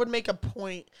much. I would make a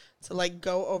point to like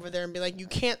go over there and be like, you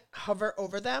can't hover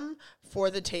over them for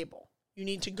the table. You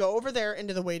need to go over there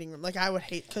into the waiting room. Like I would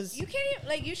hate because You can't even,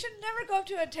 like, you should never go up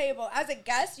to a table as a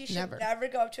guest. You should Never. never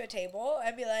go up to a table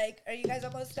and be like, "Are you guys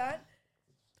almost done?"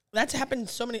 that's happened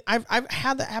so many. I've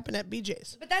had that happen at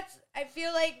BJ's. But that's, I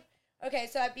feel like, okay,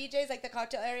 so at BJ's, like the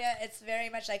cocktail area, it's very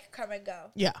much like come and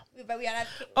go. Yeah. But we gotta have.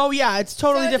 Oh yeah, it's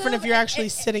totally So it's a different if little- you're actually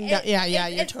it- sitting it- down. Yeah, it- yeah,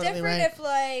 you're it's totally different right. if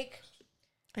like,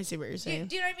 I see what you're do saying.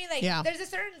 you know what I mean? Like, Yeah. there's a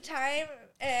certain time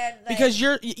and like, Because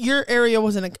your area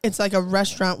wasn't a, it's like a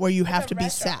restaurant where you have it's to a be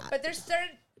restaurant. sat. But there's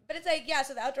certain, but it's like, yeah,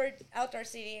 so the outdoor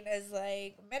seating is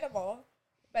like minimal,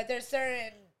 but there's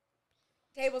certain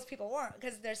tables people want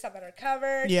because there's some that are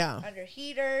covered, Yeah. under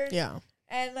heaters, Yeah.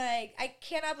 and like I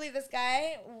cannot believe this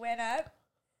guy went up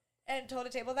and told a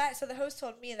table that. So the host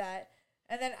told me that,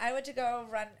 and then I went to go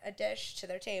run a dish to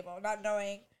their table, not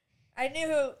knowing. I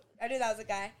knew that was a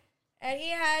guy, and he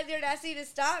had the audacity to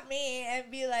stop me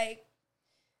and be like,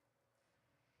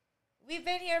 "We've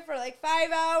been here for like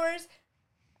 5 hours.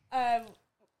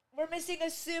 We're missing a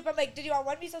soup." I'm like, "Did you want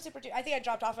one miso soup or two?" I think I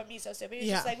dropped off a miso soup. He was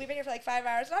just like, "We've been here for like 5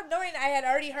 hours," not knowing I had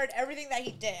already heard everything that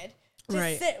he did to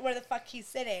Right. sit where the fuck he's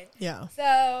sitting. Yeah.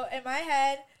 So in my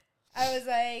head, I was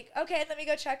like, "Okay, let me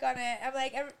go check on it." I'm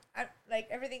like,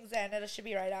 everything's in. It should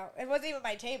be right out. It wasn't even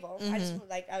my table.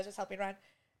 I was just helping run.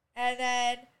 And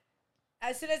then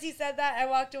as soon as he said that, I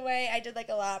walked away. I did like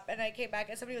a lap, and I came back,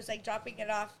 and somebody was like dropping it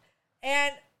off,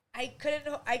 and I couldn't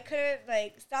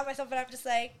like stop myself, but I'm just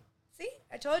like, "See,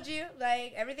 I told you,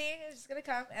 like everything is just gonna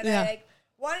come." And Yeah. I like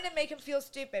wanted to make him feel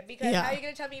stupid because Yeah. how are you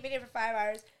gonna tell me you've been here for 5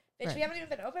 hours? Bitch, Right. we haven't even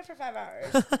been open for 5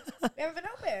 hours. We haven't been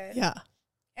open. Yeah.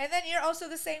 And then you're also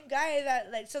the same guy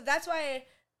that like, so that's why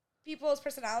people's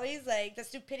personalities, like the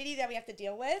stupidity that we have to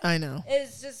deal with, I know.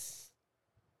 is just,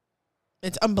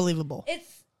 It's unbelievable.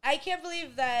 I can't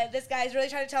believe that this guy's really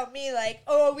trying to tell me like,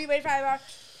 "Oh, we wait 5 hours."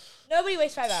 Nobody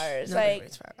wastes 5 hours. Nobody like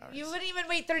waits 5 hours. you wouldn't even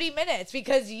wait 30 minutes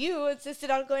because you insisted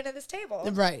on going to this table.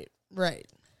 Right. Right.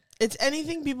 It's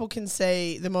anything people can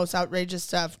say, the most outrageous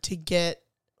stuff to get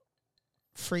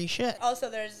free shit.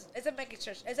 Also, it's a mega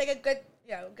church. It's like a good,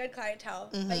 good clientele.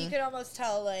 But you can almost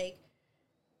tell like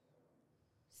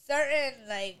certain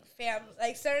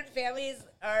certain families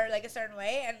are like a certain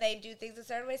way and they do things a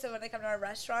certain way. So when they come to our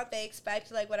restaurant, they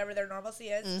expect like whatever their normalcy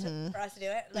is for us to do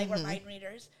it. Like we're mind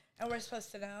readers and we're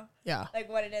supposed to know Yeah. like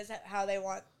what it is, how they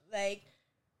want like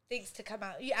things to come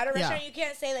out. At a restaurant, you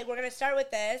can't say like we're gonna start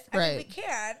with this. I mean, Right. we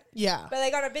can, Yeah. but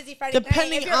like on a busy Friday night,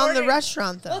 Depending if you're on the ordering-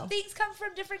 restaurant, though. Well, things come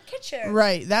from different kitchens,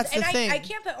 Right. That's And the thing. I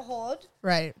can't put hold.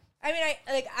 Right. I mean,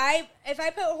 if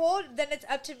I put hold, then it's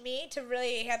up to me to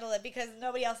really handle it because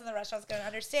nobody else in the restaurant's going to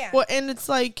understand. Well, and it's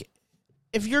like,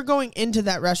 if you're going into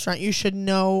that restaurant, you should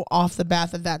know off the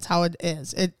bat that that's how it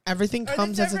is. Everything or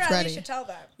comes the as server it's at ready. least should tell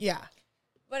them. Yeah.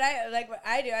 What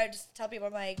I do, I just tell people,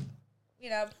 I'm like,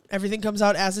 Everything comes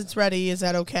out as it's ready. Is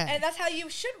that okay? and that's how you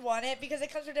should want it because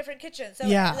it comes from different kitchens. So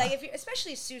Yeah. like if you,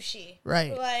 especially sushi,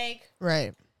 Right. Like,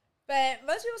 Right. but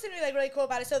most people seem to be like really cool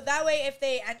about it. So that way, if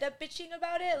they end up bitching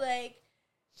about it, like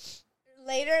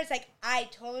later, it's like I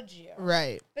told you.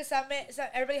 Right. But so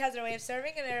everybody has their way of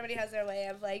serving, and everybody has their way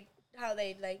of like how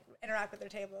they like interact with their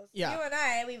tables. Yeah. You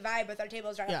and we vibe with our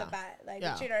tables right Yeah. off the bat. Like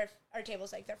Yeah. we treat our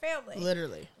tables like their family.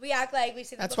 Literally. We act like we've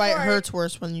seen them That's why it before. hurts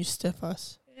worse when you stiff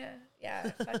us.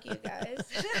 Yeah. Fuck you guys.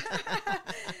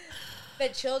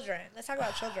 But children. Let's talk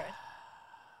about children.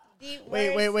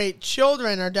 Wait.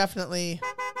 Children are definitely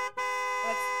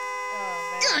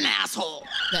Oh man. You're an asshole.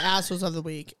 the assholes of the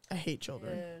week. I hate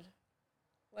children. Dude.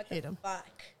 What Hate the 'em. fuck?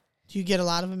 Do you get a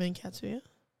lot of them in Katsuya?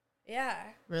 Yeah.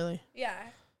 Really? Yeah.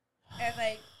 And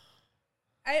like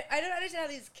I don't understand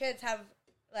how these kids have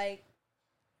like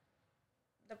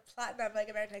the platinum like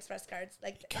American Express cards.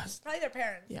 Like Because- probably their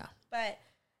parents. Yeah. But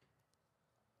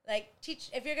like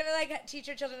if you're gonna like teach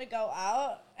your children to go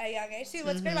out at a young age. See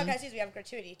what's great about Katsuya is we have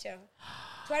gratuity too.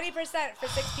 20% for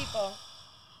 6 people.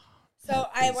 So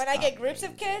when I get groups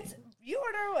of kids, you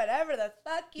order whatever the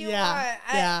fuck you Yeah, want.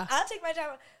 yeah. I'll take my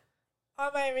time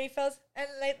on my refills. And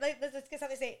let's get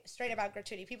something to say straight about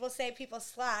gratuity. People say people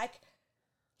slack,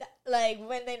 like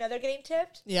when they know they're getting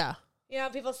tipped. Yeah.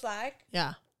 People slack.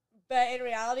 Yeah. But in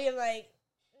reality, I'm like,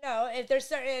 no.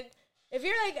 If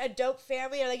you're like a dope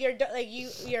family or like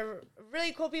you're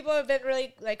really cool people have been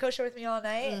really like kosher with me all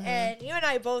night, and you and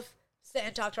I both sit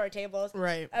and talk to our tables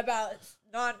Right. about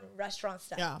non-restaurant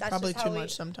stuff. Yeah, That's probably just how too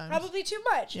much sometimes. Probably too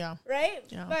much. Yeah. Right?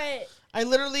 Yeah. But I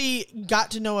literally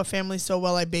got to know a family so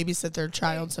well I babysit their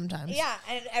child sometimes. yeah,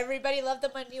 and everybody loved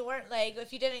them when you weren't like,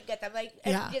 if you didn't get them, like,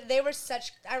 Yeah. they were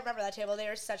such, I remember that table, they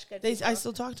were such good people. I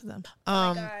still talk to them.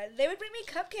 Oh my God. They would bring me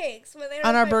cupcakes when they were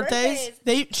On our my birthdays,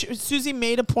 Susie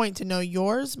made a point to know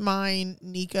yours, mine,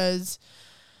 Nika's,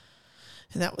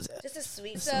 and that was it. Just as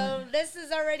sweet. So this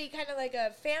is already kind of like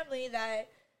a family that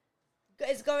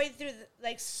is going through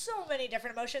like so many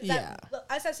different emotions that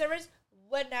us as servers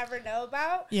would never know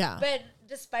about. Yeah. But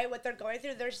despite what they're going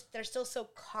through, they're still so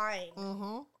kind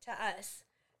to us.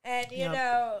 And you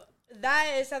know,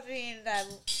 that is something that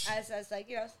as like,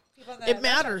 people in the It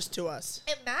matters to us.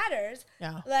 It matters.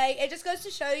 Yeah. Like it just goes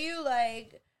to show you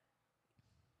like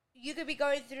you could be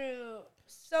going through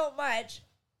so much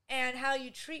and how you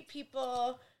treat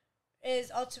people is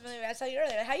ultimately, I saw you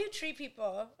earlier, like, how you treat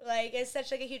people, like, is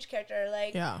such, like, a huge character,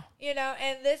 like, Yeah.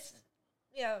 and this,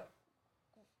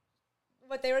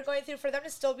 what they were going through, for them to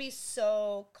still be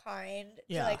so kind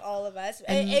Yeah. to like all of us,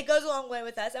 And- it goes a long way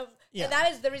with us. Yeah. And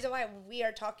that is the reason why we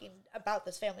are talking about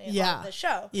this family on the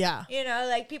show. Yeah. You know,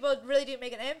 like people really do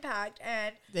make an impact,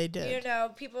 and They did. you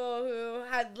know, people who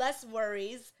had less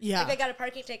worries, Yeah. like they got a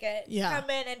parking ticket, Yeah. come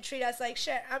in and treat us like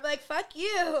shit. I'm like, fuck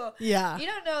you. Yeah. You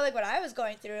don't know like what I was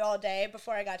going through all day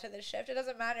before I got to this shift. It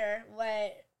doesn't matter what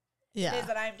it is Yeah.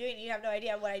 that I'm doing. You have no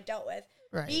idea what I dealt with.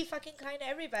 Right. Be fucking kind to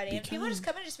everybody. Be And people just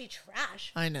kind. come and just be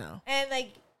trash. I know. And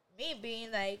like me being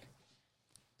like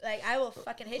I will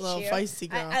fucking hit Little you. feisty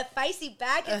girl. I feisty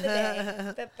back in the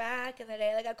day. But back in the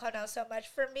day, like I calmed down so much.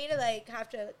 For me to like have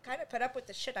to kind of put up with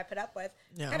the shit I put up with,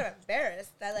 Yeah. kind of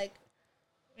embarrassed that like,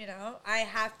 you know, I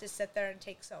have to sit there and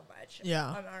take so much Yeah.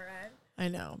 on our end. I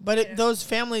know. But those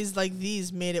families like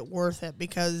these made it worth it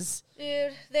because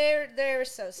Dude, they're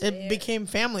so sweet. it became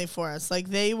family for us. Like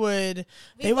they would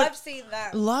we love seeing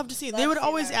that. love to see it. They Love would seeing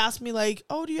always that. ask me like,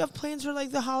 "Oh, do you have plans for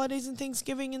like the holidays and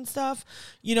Thanksgiving and stuff?"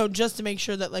 You know, just to make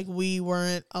sure that like we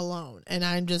weren't alone. And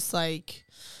I'm just like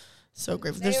so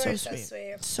grateful. They They're were so so sweet.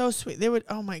 sweet. So sweet. They would,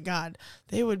 oh my God.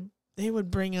 They would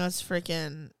bring us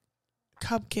freaking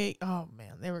cupcake. Oh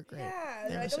man, they were great. Yeah,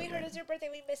 They were like so we heard good. it's your birthday,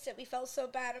 we missed it, we felt so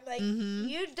bad. I'm like, Mhm.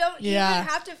 you don't Yeah. even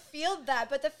have to feel that,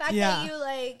 but the fact Yeah. that you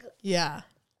like Yeah.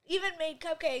 even made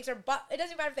cupcakes or bought, it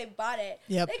doesn't matter if they bought it.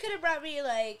 Yep. They could have brought me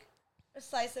like a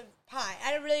slice of pie.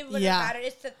 I really wouldn't Yeah. have mattered.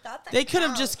 It's the thought that They could have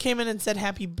counts. just came in and said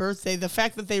happy birthday. The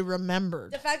fact that they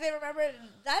remembered. the fact they remembered.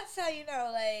 That's how you know,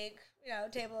 like, you know,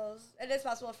 tables. It is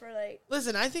possible for like.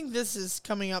 Listen, I think this is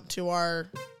coming up to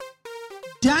our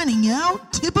Dining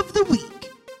out tip of the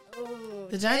week. Ooh,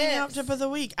 the dining out tip of the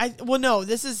week. No,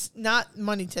 this is not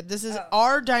money tip. This is Oh.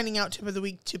 our dining out tip of the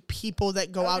week to people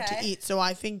that go out to Okay. eat. So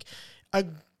I think a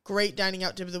great dining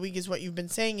out tip of the week is what you've been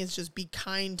saying is just be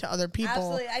kind to other people.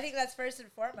 Absolutely, I think that's first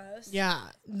and foremost. Yeah,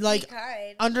 like Be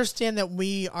kind. understand that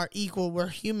we are equal. We're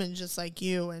humans just like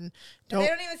you, and They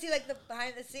don't even see like the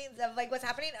behind the scenes of like what's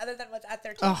happening other than what's at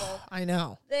their table. Oh, I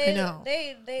know. They, I know.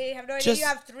 They have no idea. Just- You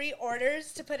have 3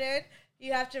 orders to put in.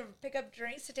 You have to pick up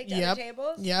drinks to take to other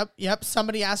tables. Yep.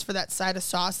 Somebody asked for that side of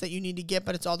sauce that you need to get,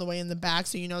 but it's all the way in the back,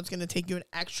 so you know it's going to take you an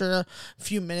extra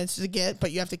few minutes to get,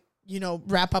 but you have to,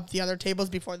 wrap up the other tables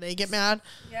before they get mad.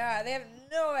 Yeah, they have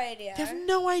no idea. They have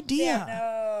no They idea. have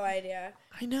no idea.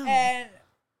 I know. And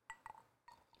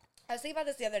I was thinking about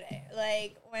this the other day.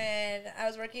 Like when I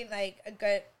was working like a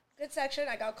good section,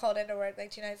 I got called into work like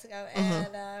 2 nights ago,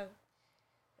 and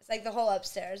it's like the whole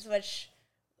upstairs, which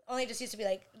only just used to be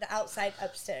like the outside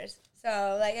upstairs.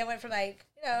 So like it went from like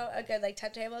a good like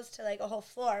 10 tables to like a whole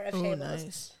floor of Oh, tables.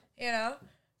 nice.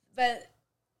 But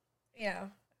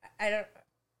I don't.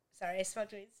 Sorry, I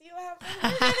smoked weed. See what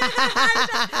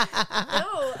happened?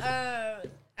 No,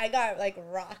 I got like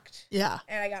rocked. Yeah.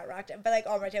 And I got rocked, but like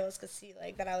all my tables could see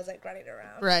like that I was like running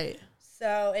around. Right.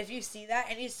 So if you see that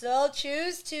and you still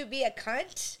choose to be a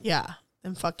cunt, Yeah.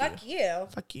 Then fuck you. fuck you.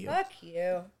 Fuck you. Fuck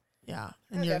you. Yeah. I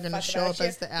And don't you're give a going to fuck show about up you.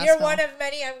 as the asshole. You're one of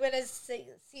many. I'm gonna see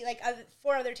like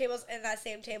 4 other tables in that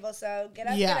same table. So get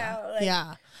up, get out. Like,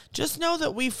 yeah. Just know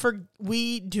that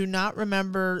we do not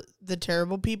remember the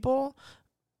terrible people.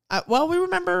 We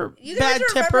remember You bad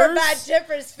guys tippers. remember bad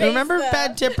tippers. I remember face, though.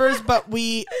 bad tippers, but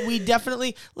we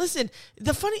definitely listen.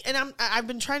 The funny, and I've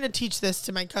been trying to teach this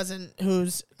to my cousin who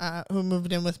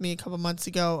moved in with me a couple months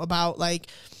ago about like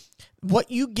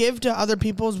what you give to other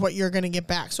people is what you're gonna get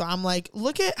back. So I'm like,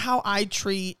 look at how I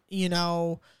treat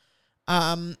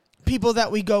people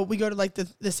that we go to like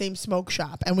the same smoke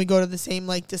shop and we go to the same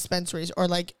like dispensaries or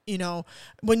like,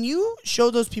 when you show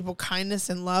those people kindness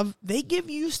and love, they give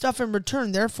you stuff in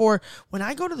return. Therefore, when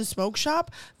I go to the smoke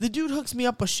shop, the dude hooks me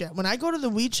up with shit. When I go to the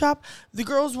weed shop, the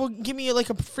girls will give me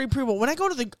like a free pre-roll. When I go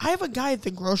to I have a guy at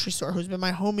the grocery store who's been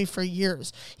my homie for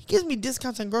years. He gives me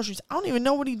discounts on groceries. I don't even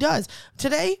know what he does.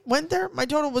 Today, went there, my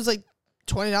total was like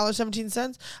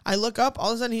 $20.17. I look up, all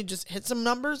of a sudden he just hit some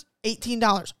numbers,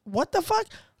 $18. What the fuck?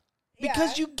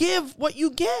 Because Yeah. you give what you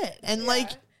get. And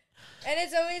like, And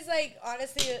it's always like,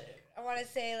 honestly, I want to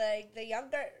say like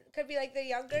could be like the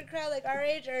younger crowd, like our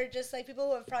age, or just like people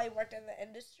who have probably worked in the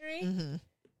industry mm-hmm.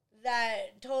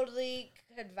 that totally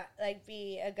could like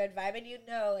be a good vibe, and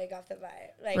like off the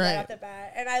vibe, like Right. right off the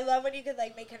bat. And I love when you could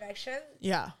like make connections.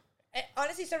 yeah. And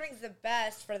honestly, serving's the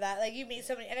best for that. Like you meet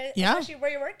somebody, and Yeah. especially where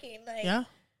you're working, like Yeah.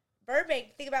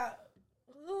 Burbank. Think about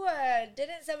who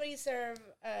didn't somebody serve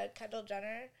Kendall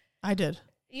Jenner? I did.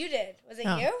 You did. Was it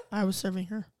Yeah. you? I was serving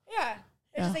her. Yeah.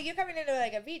 It's Yeah. just like you coming into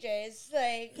like a VJ's,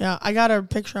 like. Yeah. I got her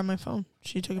picture on my phone.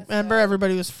 She took it. That's Remember, nice.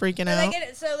 everybody was freaking But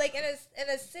out. like in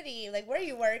a city like where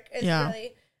you work is Yeah.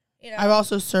 really, I've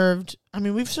also served,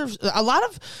 we've served a lot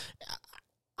of,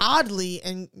 oddly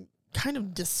and kind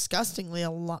of disgustingly,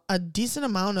 a decent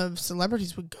amount of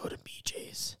celebrities would go to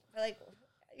BJ's. Like,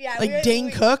 yeah, Like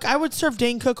Dane Cook, I would serve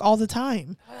Dane Cook all the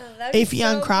time. that'd be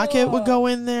Afion so Crockett would cool. go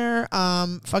in there.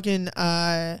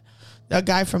 A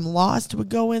guy from Lost would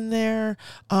go in there.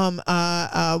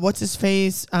 What's his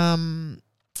face?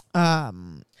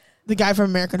 The guy from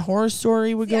American Horror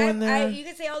Story would See, go in there. you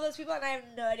can say all those people, and I have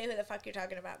no idea who the fuck you're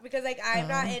talking about because like I'm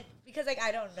not in because like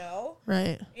I don't know.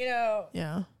 Right. You know.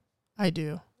 Yeah, I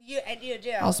do. You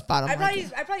do. I'll spot 'em I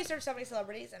like probably serve so many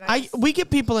celebrities, and We get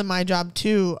people in my job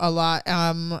too a lot.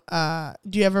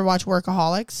 Do you ever watch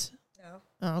Workaholics? no.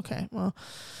 Oh, okay. Well,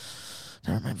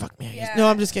 never mind. Fuck me. I guess. Yeah. No,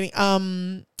 I'm just kidding.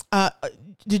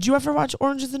 Did you ever watch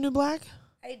Orange Is the New Black?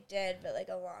 I did, but like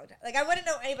a long time. Like I wouldn't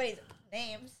know anybody's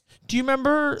names. Do you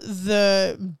remember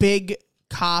the big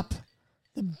cop?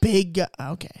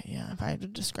 Okay, yeah. If I had to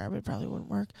describe it, it probably wouldn't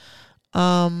work.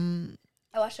 I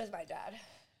watched it with my dad.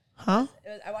 Huh?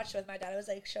 I watched it with my dad. It was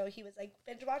like show he was like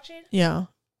binge watching, Yeah.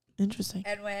 Interesting.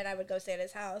 and when I would go stay at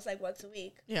his house like once a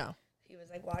week, Yeah. he was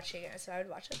like watching it, so I would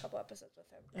watch a couple episodes with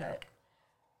him. Yeah. But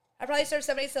I probably served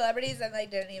so many celebrities and like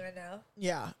didn't even know.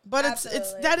 Yeah, but it's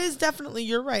Absolutely. that is definitely,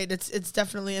 you're right. It's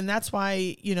definitely, and that's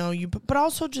why, but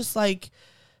also just like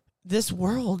this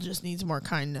world just needs more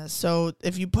kindness. So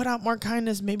if you put out more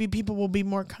kindness, maybe people will be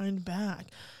more kind back.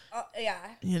 Oh yeah,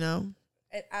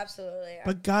 absolutely.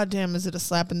 But goddamn, is it a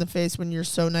slap in the face when you're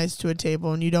so nice to a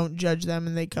table and you don't judge them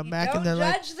and they come back don't and they're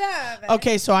like, judge them.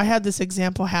 okay, so I had this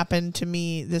example happen to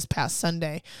me this past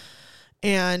Sunday,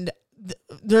 and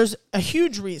there's a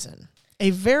huge reason,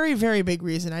 a very, very big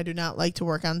reason I do not like to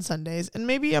work on Sundays. And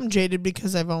maybe I'm jaded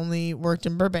because I've only worked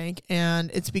in Burbank,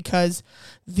 and it's because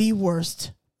the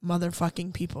worst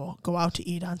motherfucking people go out to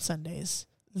eat on Sundays.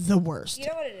 The worst. You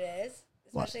know what it is?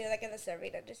 Especially like in the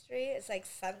serving industry. It's like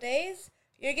Sundays,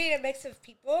 you're getting a mix of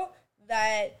people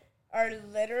that are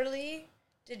literally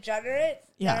degenerates,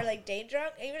 Yeah. that are like day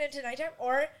drunk, even into nighttime,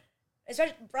 or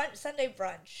especially Sunday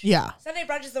brunch. Yeah. Sunday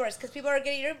brunch is the worst because people are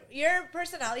getting your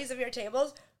personalities of your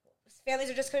tables. Families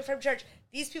are just coming from church.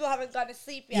 These people haven't gone to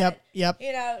sleep yet. Yep.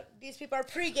 You know, these people are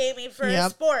pre-gaming for a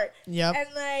Yep. sport. Yep. And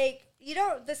like,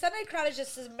 the Sunday crowd is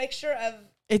just a mixture of,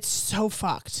 It's so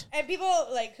fucked. and people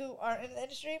like who aren't in the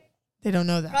industry They don't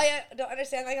know that. probably don't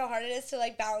understand like how hard it is to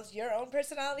like balance your own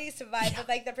personalities to vibe with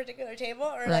like the particular table,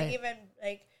 or Right. like even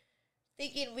like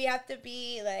thinking we have to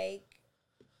be like,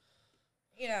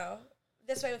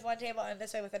 this way with one table and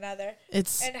this way with another,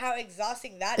 It's and how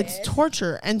exhausting that is. it's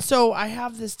torture. And so I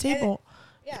have this table.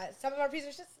 Yeah, some of our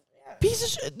pieces just Piece of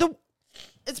shit.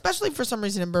 Especially for some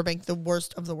reason in Burbank, the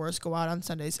worst of the worst go out on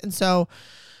Sundays. And so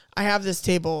I have this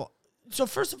table. So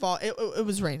first of all, it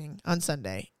was raining on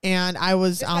Sunday, and I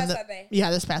was This on past the Sunday.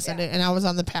 this past Sunday, and I was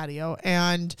on the patio,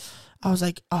 and I was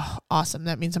like, oh, awesome.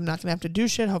 That means I'm not gonna have to do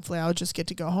shit. Hopefully, I'll just get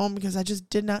to go home because I just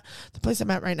did not. The place I'm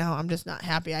at right now, I'm just not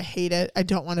happy. I hate it. I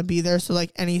don't want to be there. So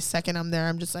like any second I'm there,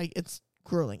 I'm just like, it's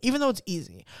grueling, even though it's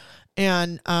easy.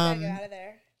 And gotta get out of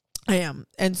there. I am.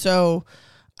 And so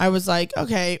I was like,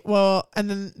 okay, well, and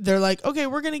then they're like, okay,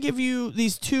 we're going to give you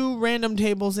these 2 random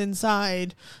tables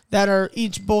inside that are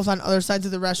each both on other sides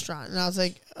of the restaurant. And I was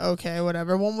like, okay,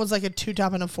 whatever. One was like a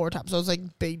 2-top and a 4-top. So I was like,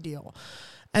 big deal.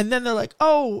 And then they're like,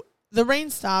 oh, the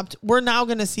rain stopped. We're now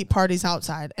going to seat parties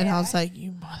outside. And I was like,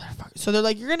 you motherfucker. So they're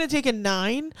like, you're going to take a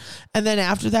 9. And then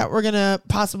after that, we're going to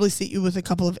possibly seat you with a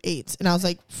couple of 8s. And I was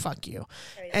like, fuck you.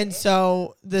 Crazy. And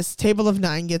so this table of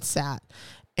 9 gets sat.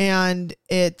 And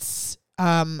it's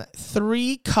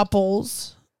 3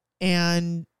 couples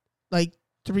and like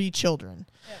 3 children.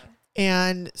 Yeah.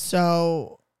 And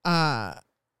so I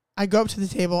go up to the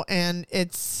table, and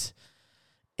it's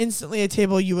instantly a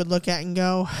table you would look at and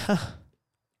go,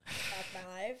 That's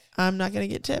my life. I'm not going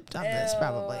to get tipped on this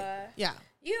probably. Ew. Yeah.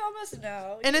 You almost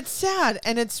know. And it's sad.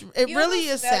 And it You really almost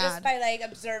is know just sad. by like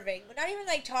observing, not even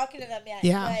like talking to them yet.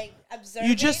 Yeah. Like observing.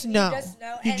 You just know.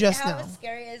 You and just how know. what's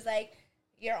scary is like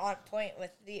you're on point with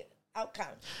the outcome.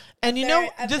 And you Their- know,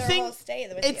 of the their thing, whole stay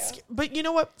with it's, you. but you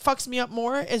know what fucks me up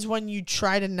more is when you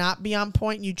try to not be on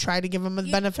point, you try to give them the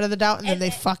benefit of the doubt, and then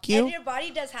they fuck you. And your body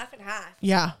does half and half.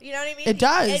 Yeah. You know what I mean? It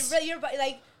does. Your body,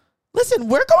 like, Listen,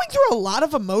 we're going through a lot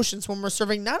of emotions when we're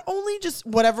serving not only just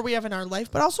whatever we have in our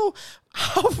life, but also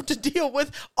how to deal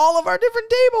with all of our different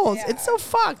tables. Yeah. It's so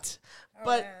fucked.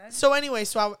 But man. so anyway,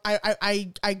 so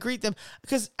I greet them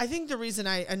because I think the reason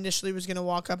I initially was going to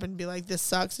walk up and be like, this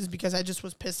sucks is because I just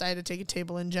was pissed I had to take a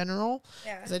table in general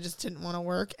Yeah. because I just didn't want to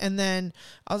work. And then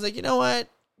I was like, you know what?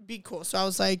 Be cool. So I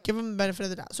was like, give them the benefit of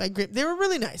the doubt. So they were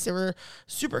really nice. They were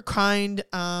super kind.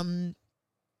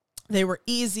 They were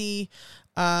easy.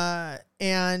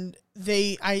 And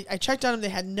I checked on them. They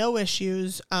had no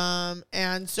issues.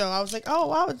 And so I was like, oh,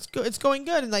 wow, it's going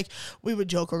good. And like, we would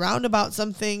joke around about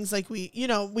some things. Like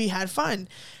we had fun.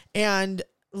 And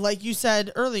like you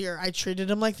said earlier, I treated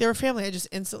them like they were family. I just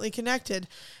instantly connected.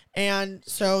 And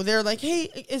so they're like,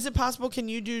 hey, is it possible? Can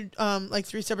you do, like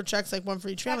 3 separate checks, like one for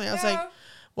each family? I was like,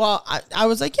 well, I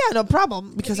was like, yeah, no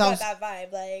problem, because I that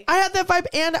vibe, like I had that vibe,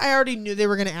 and I already knew they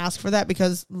were going to ask for that,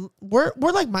 because we're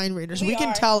like mind readers. We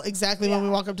can tell exactly when we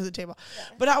walk up to the table. Yeah.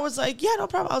 But I was like, yeah, no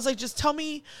problem. I was like, just tell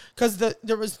me, because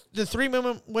there was the 3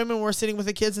 women were sitting with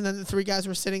the kids, and then the 3 guys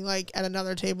were sitting like at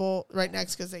another table right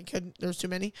next, because they couldn't. There was too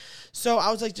many. So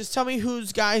I was like, just tell me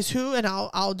who's guys who, and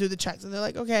I'll do the checks. And they're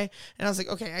like, okay. And I was like,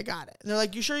 okay, I got it. And they're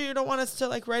like, you sure you don't want us to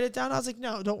like write it down? I was like,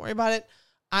 no, don't worry about it.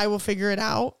 I will figure it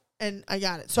out. And I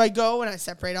got it. So I go and I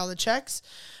separate all the checks.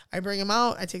 I bring them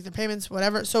out. I take the payments,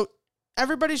 whatever. So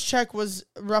everybody's check was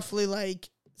roughly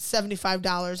like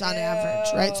 $75 on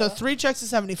average, right? So 3 checks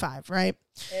is $75, right?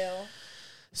 Ew.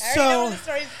 I already know where the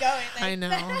story's going. Like, I know.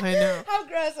 How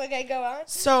gross. Okay, go on.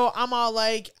 So I'm all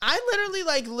like, I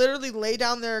literally lay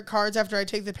down their cards after I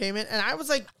take the payment. And I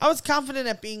was confident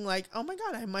at being like, oh my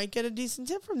God, I might get a decent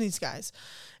tip from these guys.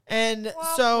 And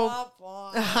so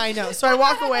I know. So I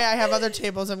walk away. I have other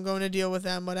tables. I'm going to deal with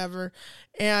them, whatever.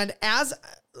 And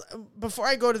before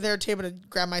I go to their table to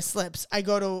grab my slips, I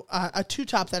go to a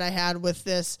 2-top that I had with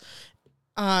this.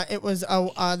 It was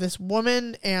this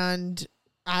woman, and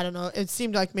I don't know. It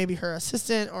seemed like maybe her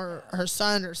assistant or her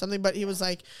son or something. But he was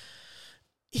like,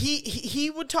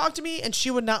 he would talk to me, and she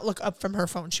would not look up from her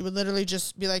phone. She would literally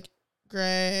just be like,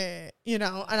 great, and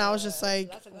I was just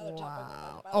like,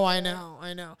 wow. Oh, I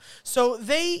know. So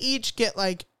they each get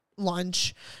like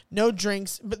lunch, no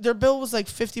drinks, but their bill was like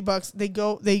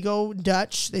 $50. They go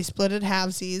Dutch. They split it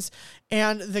halvesies,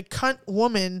 and the cunt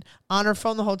woman on her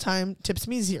phone the whole time tips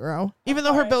me $0. Even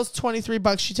though her bill's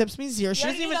 $23, she tips me $0. She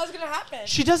doesn't even. That was gonna happen.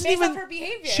 She doesn't Based even. off her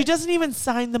behavior. She doesn't even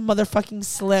sign the motherfucking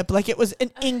slip. Like it was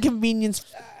an inconvenience.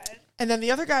 And then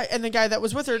the other guy and the guy that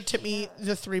was with her tipped me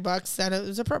the $3 that it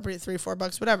was appropriate,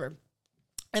 $3-4, whatever.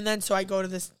 And then so I go to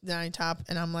this 9-top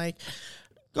and I'm like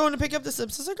going to pick up the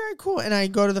slips. I was like, all right, cool. And I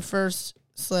go to the first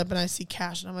slip and I see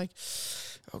cash and I'm like,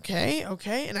 okay.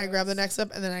 And I grab the next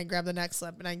slip and then I grab the next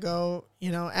slip and I go,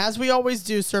 as we always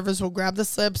do, servers will grab the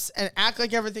slips and act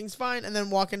like everything's fine and then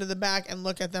walk into the back and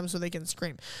look at them so they can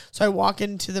scream. So I walk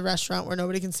into the restaurant where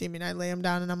nobody can see me and I lay them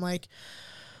down and I'm like,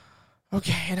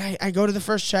 okay, and I go to the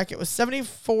first check. It was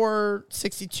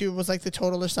 $74.62 was like the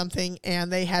total or something,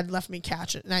 and they had left me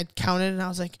cash it, and I counted, and I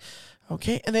was like,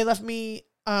 okay, and they left me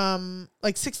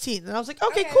like 16, and I was like,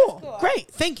 okay, cool, great,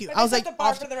 thank you. But I was like, the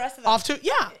bar for the rest of them. off to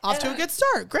a good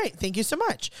start. Great, thank you so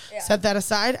much. Yeah. Set that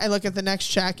aside. I look at the next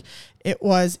check. It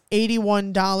was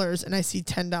 $81, and I see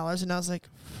 $10, and I was like,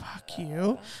 fuck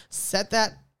you. Set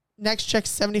that next check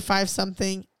 75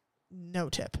 something, no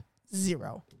tip,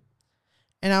 0.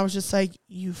 And I was just like,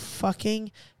 you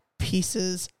fucking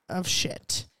pieces of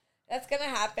shit. That's going to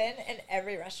happen in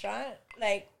every restaurant.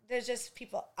 Like, there's just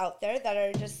people out there that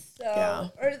are just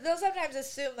so... Or they'll sometimes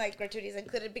assume, like, gratuities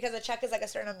included because the check is, like, a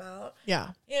certain amount. Yeah.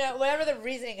 Whatever the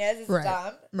reasoning is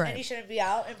dumb. Right. And you shouldn't be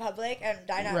out in public and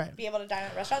be able to dine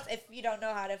at restaurants if you don't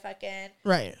know how to fucking...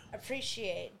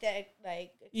 appreciate the,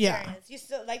 like, experience. Yeah. You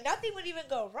still... Like, nothing would even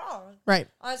go wrong. Right.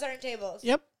 On certain tables.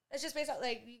 Yep. It's just based on,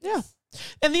 like...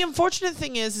 And the unfortunate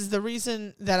thing is the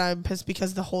reason that I'm pissed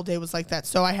because the whole day was like that.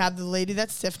 So I had the lady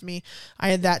that stiffed me.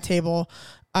 I had that table.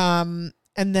 And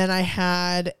then I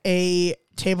had a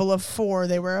table of 4.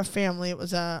 They were a family. It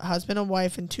was a husband and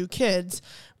wife and 2 kids.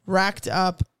 Racked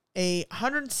up a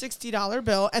 $160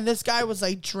 bill. And this guy was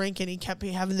like drinking. He kept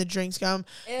having the drinks come.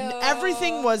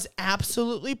 Everything was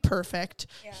absolutely perfect.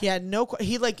 Yeah. He had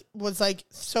he like was like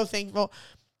so thankful.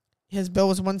 His bill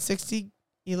was $160.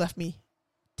 He left me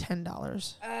 $10.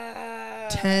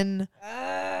 $10.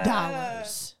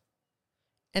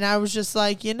 And I was just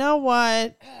like, you know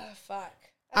what? Fuck.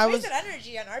 That's wasted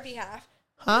energy on our behalf.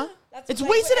 Huh? It's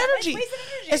wasted energy.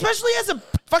 Especially as a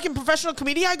fucking professional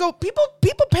comedian. I go, people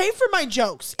pay for my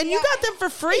jokes. And you got them for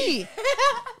free.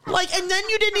 Like, and then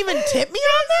you didn't even tip me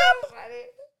on them? So funny.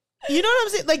 You know what I'm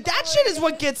saying? Like, that shit is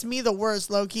what gets me the worst,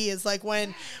 low-key, is like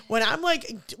when I'm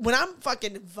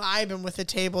fucking vibing with a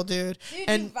table, dude. Dude,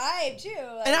 and you vibe, too.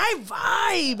 Like, and I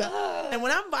vibe. And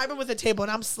when I'm vibing with a table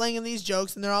and I'm slinging these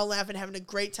jokes and they're all laughing, having a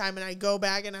great time, and I go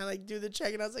back and I, like, do the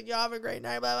check and I was like, y'all have a great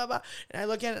night, blah, blah, blah. And I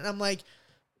look at it and I'm like,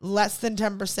 less than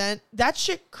 10%. That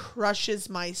shit crushes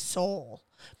my soul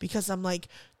because I'm like,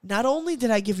 not only did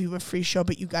I give you a free show,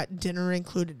 but you got dinner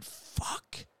included.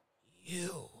 Fuck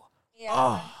you.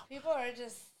 Yeah, people are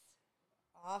just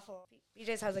awful.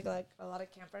 BJ's has like a lot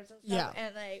of campers and stuff. Yeah.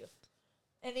 And like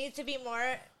it needs to be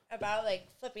more about like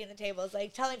flipping the tables,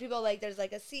 like telling people like there's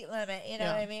like a seat limit, you know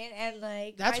Yeah. what I mean? And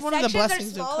like That's my one of the sections are blessings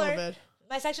of smaller. COVID.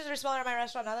 My sections are smaller at my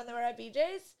restaurant now than they were at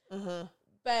BJ's, Uh-huh.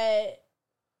 but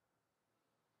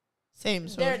Same.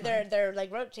 So they're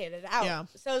like rotated out. Yeah.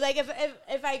 So like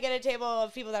if I get a table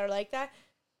of people that are like that,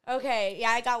 okay, yeah,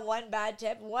 I got one bad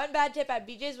tip. One bad tip at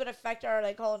BJ's would affect our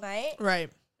like whole night. right.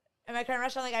 At my current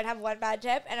restaurant, like I'd have one bad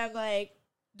tip, and I'm like,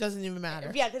 Doesn't even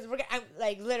matter. yeah, because I'm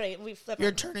like literally we flip.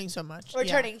 You're them. turning so much. We're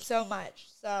Yeah. turning so much.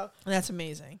 So That's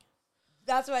amazing.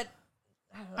 that's what.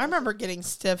 don't know. I remember getting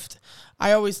stiffed.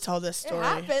 I always tell this It story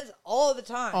happens all the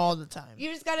time. all the time.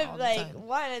 You just gotta all the like time.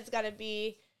 one. It's gotta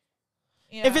be.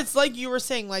 You know, If it's like you were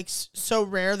saying, like so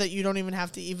rare that you don't even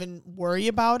have to even worry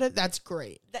about it, that's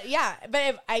great. yeah, but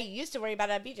if I used to worry about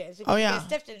it at BJ's. Because Oh, you yeah. get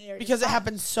stiffed and you're Because it just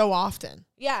happens so often.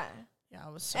 Yeah. Yeah, I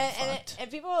was so and, fucked.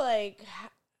 and people like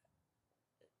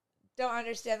don't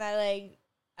understand that like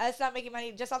us not making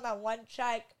money just on that one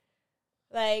check,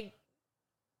 like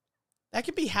That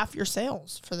could be half your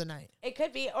sales for the night. it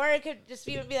could be, or it could just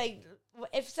even be like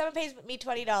if someone pays me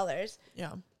 $20,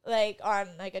 Yeah. like on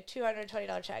like a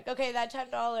 $220 check, okay, that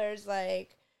 $10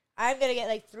 like I'm gonna get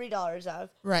like $3 of,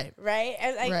 Right. right?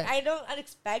 And like Right. I don't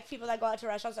expect people that go out to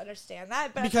restaurants to understand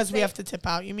that, but Because we have to tip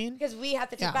out, you mean? because we have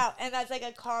to tip Yeah. out, and that's like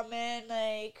a common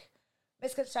like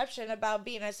misconception about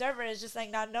being a server is just like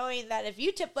not knowing that if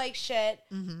you tip like shit,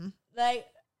 Mm-hmm. like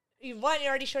you're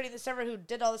already shorting the server who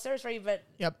did all the service for you, but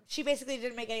Yep. she basically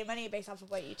didn't make any money based off of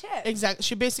what you tipped. Exactly.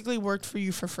 She basically worked for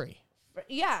you for free.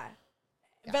 Yeah.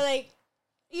 Yeah. But like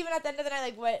even at the end of the night,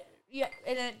 like what yeah,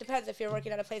 and it depends if you're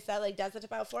working at a place that like does the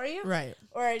tip out for you, Right.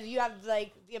 or you have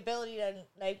like the ability to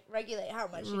like regulate how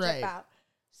much you Right. tip out.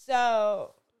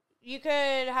 So you could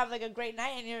have like a great night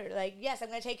and you're like, yes, I'm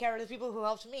gonna take care of the people who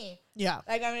helped me. Yeah.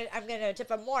 Like I'm gonna tip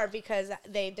them more because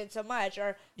they did so much,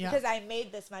 or Yeah. because I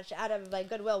made this much out of like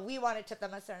goodwill. We want to tip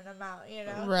them a certain amount, you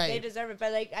know. Right. They deserve it.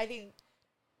 But like I think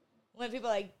when people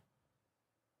like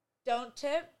don't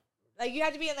tip, like you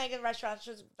have to be in like in restaurants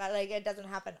just that like it doesn't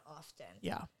happen often.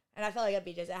 Yeah. And I feel like at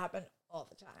BJ's it happened all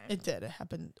the time. It did. It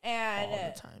happened and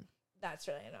all the time. that's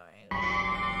really annoying.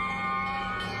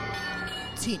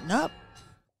 It's heating up.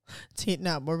 It's heating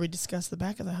up where we discuss the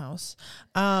back of the house.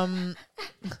 I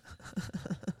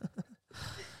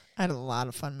had a lot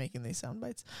of fun making these sound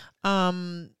bites.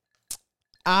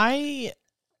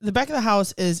 The back of the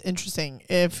house is interesting.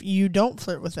 If you don't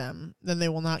flirt with them, then they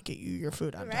will not get you your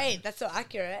food on time. Right. That's so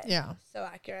accurate. Yeah. So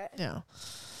accurate. Yeah.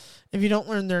 If you don't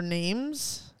learn their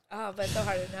names, Oh, but it's so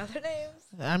hard to know their names.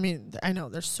 I mean, I know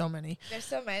there's so many. There's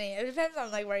so many. It depends on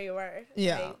like where you were.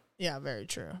 Yeah. Like, Yeah, very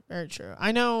true. Very true.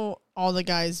 I know all the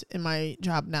guys in my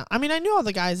job now. I mean, I knew all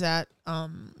the guys at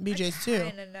BJ's too,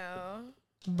 I don't know.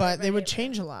 but they would everybody-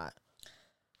 change a lot.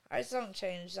 Ours don't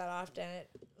change that often.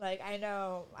 Like I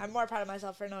know, I'm more proud of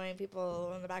myself for knowing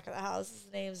people in the back of the house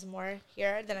names more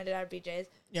here than I did at BJ's.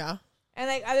 Yeah. And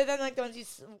like other than like the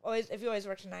ones always, if you always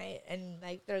work tonight, and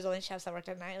like there's only chefs that work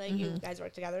at night, like you guys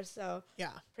work together, so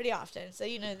Yeah. pretty often, so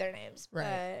you know their names.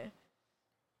 Right.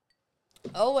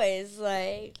 But always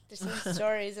like there's some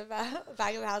stories about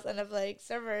back of the house and of like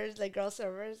servers, like girl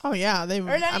servers, Oh yeah, they. or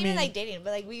not I even mean, like dating, but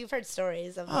like we've heard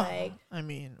stories of oh, like. I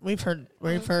mean, we've heard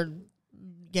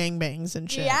gangbangs and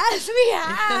shit. Yes, we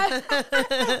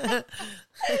have.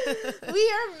 We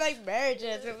hear of like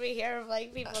marriages, and we hear of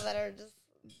like people that are just.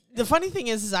 The funny thing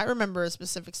is I remember a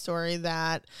specific story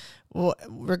that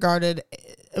regarded.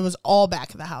 It was all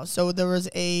back of the house. So there was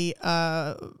a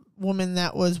woman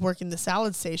that was working the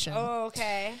salad station. Oh,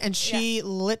 okay. And she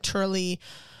literally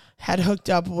had hooked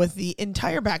up with the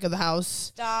entire back of the house.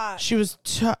 Stop. She was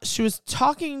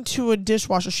talking to a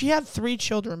dishwasher. She had 3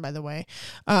 children, by the way,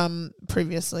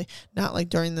 previously, not like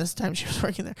during this time she was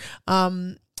working there.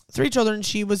 3 children.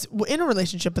 She was in a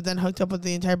relationship, but then hooked up with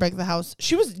the entire back of the house.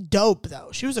 She was dope though.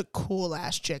 She was a cool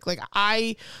ass chick. Like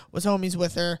I was homies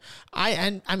with her.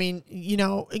 I mean, you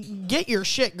know, get your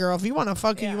shit, girl. If you want to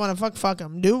fuck her, you want to fuck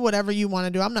them. Do whatever you want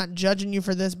to do. I'm not judging you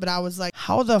for this, but I was like,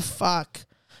 how the fuck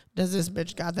does this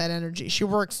bitch got that energy? She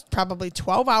works probably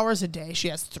 12 hours a day. She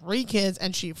has 3 kids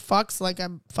and she fucks like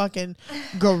a fucking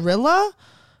gorilla.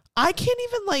 I can't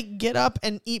even like get up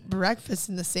and eat breakfast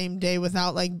in the same day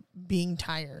without like being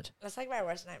tired. That's like my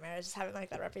worst nightmare, is just having like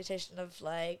that reputation of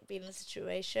like being in a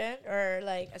situation or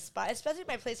like a spot, especially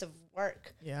my place of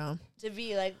work, Yeah. to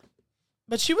be like,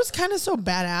 But she was kind of so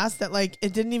badass that like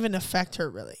it didn't even affect her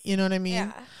really. You know what I mean?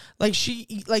 yeah. Like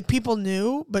she, like people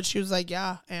knew, but she was like,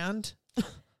 yeah, and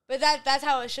But But that's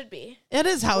how it should be. It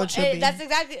is how it should be. That's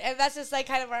exactly, and that's just like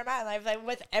kind of where I'm at in life. Like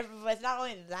with not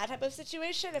only that type of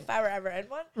situation, if I were ever in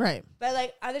one, right. but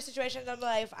like other situations, I'm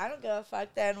like, if I don't give a fuck,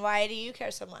 then why do you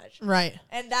care so much? Right.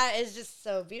 And that is just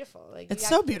so beautiful. Like It's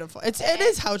so beautiful. It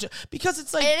is how it should, because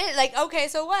it's like, it is like, okay,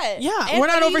 so what? Yeah, And we're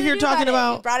not what are over you here gonna do talking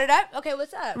about- You brought it up. Okay,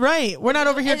 what's up? right. We're not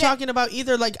over here Is it- talking about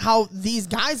either like how these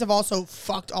guys have also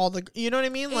fucked all the, you know what I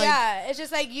mean? Like, Yeah, it's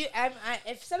just like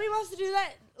if somebody wants to do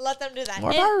that, let them do that.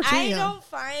 More And power to I you. don't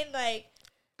find like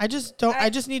I just don't. I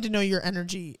just need to know your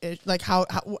energy. Like how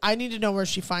I need to know where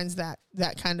she finds that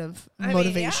kind of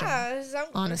motivation.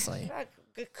 Honestly.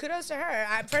 Kudos to her.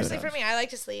 Personally, Kudos. for me, I like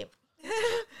to sleep.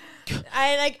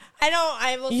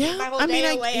 I will sleep my whole I mean,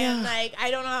 day away, yeah. and like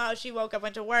I don't know how she woke up,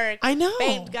 went to work, I know.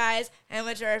 banged guys, and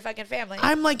went to her fucking family.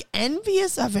 I'm like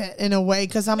envious of it in a way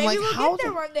because I'm Maybe like, we'll how? get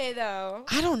there one day though.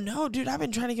 I don't know, dude. I've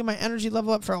been trying to get my energy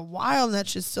level up for a while, and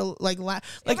that's just still like Like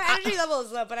like my energy level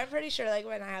is low, but I'm pretty sure like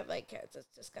when I have like kids,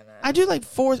 it's just gonna. I do like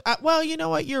 4. Well, you know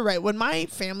what? You're right. When my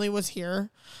family was here,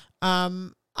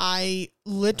 I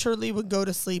literally would go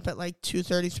to sleep at like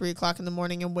 2:30, 3 o'clock in the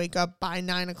morning and wake up by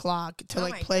 9 o'clock to Oh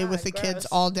like my play God, with the kids gross.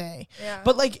 all day. Yeah.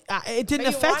 But like it didn't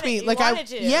But you affect wanted- me. you Like wanted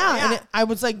to. and Yeah. I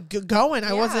was like going.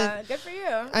 I wasn't. Good for you.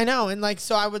 I know, and like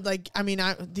so I would like. I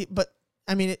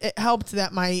mean, it helped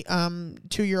that my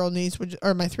 2-year-old niece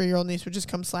or my 3-year-old niece would just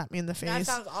come slap me in the face. That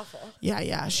sounds awful.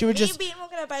 Yeah. She would Me just. being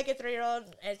woken up by like a 3-year-old,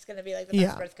 it's gonna be like the Yeah.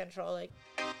 best birth control. Like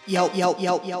Yelp,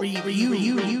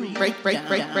 review, break.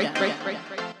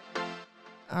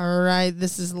 All right,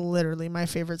 this is literally my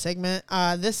favorite segment.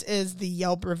 This is the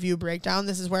Yelp review breakdown.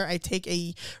 This is where I take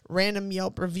a random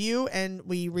Yelp review and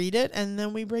we read it and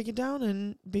then we break it down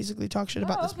and basically talk shit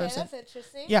about this person. That's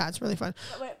interesting. Yeah, it's really fun.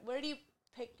 Where do you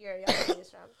pick your Yelp reviews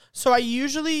from? So I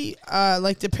usually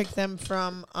like to pick them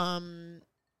from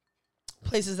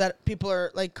places that people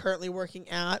are like currently working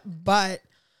at, but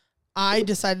I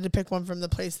decided to pick one from the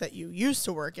place that you used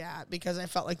to work at because I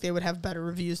felt like they would have better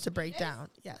reviews to break down.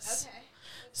 Yes. Okay.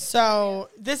 So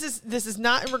this is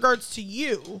not in regards to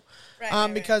you,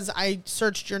 Right. because I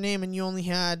searched your name and you only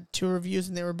had 2 reviews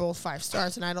and they were both 5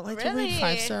 stars, and I don't like to read Really?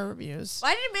 5-star reviews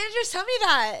Why didn't managers tell me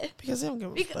that? because they don't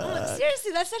give a fuck.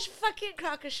 Seriously, that's such a fucking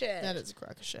crock of shit. That is a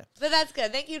crock of shit. But that's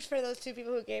good. Thank you for those 2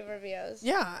 people who gave reviews.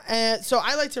 Yeah, so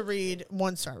I like to read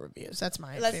 1-star reviews. That's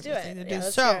my Let's favorite do thing to it. do. Yeah,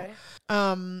 let's So, hear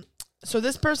it. so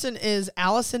this person is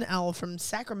Allison L from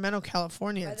Sacramento,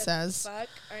 California. Why It the says. fuck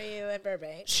are you in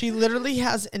Burbank? She literally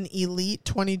has an elite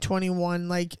 2021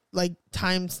 like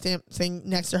timestamp thing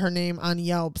next to her name on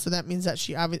Yelp, so that means that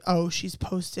she's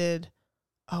posted.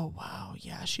 Oh wow,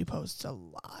 yeah, she posts a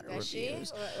lot of Does reviews.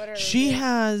 she? What are her She reviews?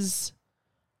 has,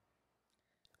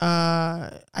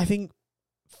 I think,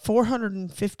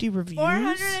 450 reviews.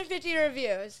 450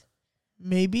 reviews.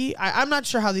 Maybe I'm not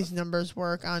sure how these numbers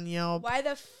work on Yelp. Why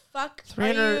the fuck are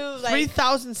you like?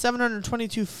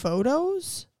 3,722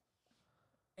 photos.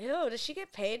 Ew, does she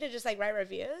get paid to just like write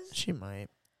reviews? She might.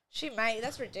 She might.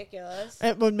 That's ridiculous.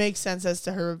 It would make sense as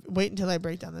to her. Wait until I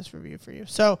break down this review for you.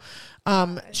 So,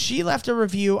 she left a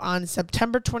review on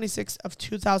September 26th of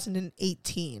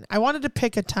 2018. I wanted to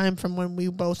pick a time from when we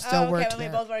both still worked when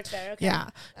there. we both worked there. Okay. Yeah,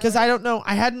 because I don't know.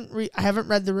 I haven't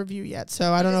read the review yet,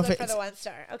 so I don't know if Just look it's. for the 1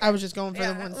 star. Okay. I was just going for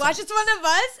the 1 star. Watch, it's one of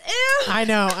us. Ew. I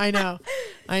know.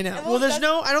 And Well, there's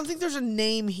no. I don't think there's a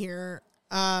name here,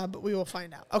 but we will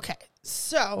find out. Okay,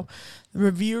 so the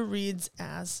review reads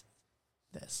as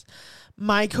this.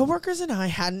 My coworkers and I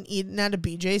hadn't eaten at a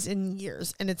BJ's in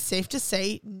years, and it's safe to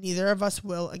say neither of us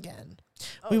will again.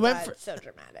 We went God, for. so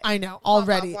dramatic. I know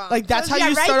already. Wah, wah. Like that's how Yeah,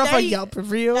 you right start off there a you- Yelp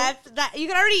review. That you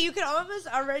can almost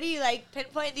already like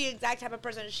pinpoint the exact type of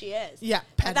person she is. Yeah,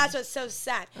 And petty. that's what's so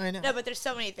sad. I know. No, but there's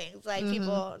so many things like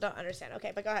people don't understand.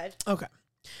 Okay, but go ahead. Okay.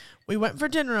 We went for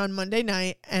dinner on Monday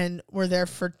night and were there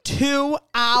for 2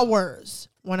 hours.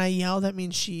 When I yell, that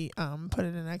means she put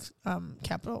it in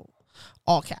capital,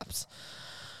 all caps.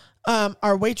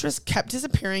 Our waitress kept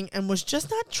disappearing and was just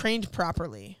not trained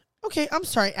properly. Okay, I'm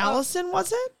sorry. Allison,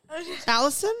 was it?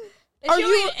 Allison?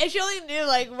 If she only knew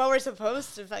like what we're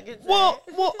supposed to fucking say. Well,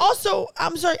 also,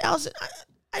 I'm sorry, Allison.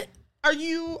 Are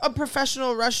you a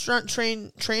professional restaurant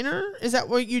trainer? Is that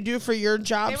what you do for your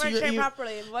job? they So weren't trained you-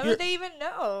 properly. What you're- would they even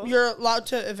know? You're allowed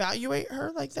to evaluate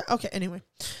her like that? Okay, anyway.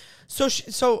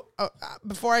 So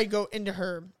before I go into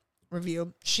her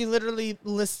review, she literally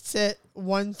lists it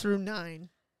 1 through 9.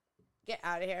 Get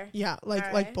out of here. Yeah, like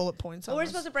Alright. bullet points. Well, we're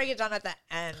supposed to break it down at the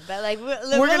end, but like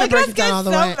we're gonna break it down all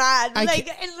the so way. mad. I Like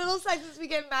in little segments, we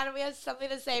get mad and we have something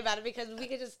to say about it because we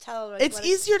could just tell. Like, It's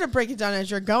easier to break it down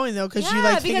as you're going though, because you Yeah,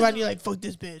 like think because- about it, you're like, fuck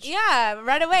this bitch. Yeah,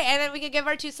 right away, and then we could give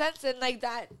our 2 cents in like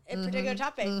that in particular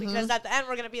topic because at the end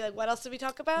we're gonna be like, what else did we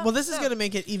talk about? Well, this is No. gonna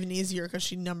make it even easier because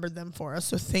she numbered them for us.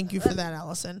 So thank you for that,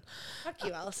 Allison. Fuck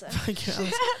you, Allison. Thank you,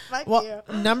 Allison. Fuck Well, you.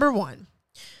 number one,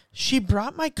 she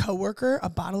brought my coworker a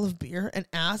bottle of beer and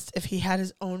asked if he had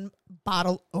his own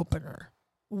bottle opener.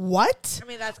 What? I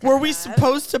mean, that's Were kinda we bad.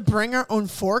 supposed to bring our own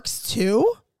forks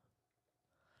too?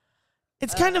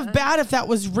 It's kind of bad if that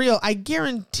was real. I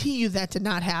guarantee you that did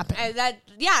not happen. And that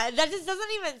just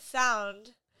doesn't even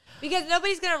sound because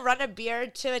nobody's gonna run a beer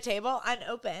to a table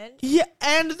unopened. Yeah,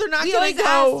 and they're not We gonna always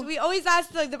go. ask. We always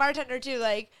ask like the bartender too,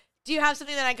 like, do you have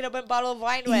something that I could open a bottle of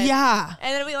wine with? Yeah,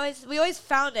 And then we always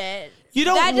found it. you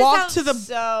don't That just walk sounds to the.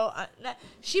 so.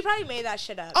 She probably made that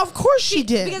shit up. Of course she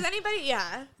did. Because anybody,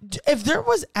 yeah. If there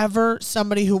was ever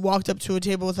somebody who walked up to a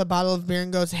table with a bottle of beer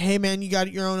and goes, "Hey man, you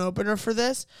got your own opener for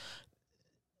this?"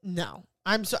 No,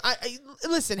 I'm so. I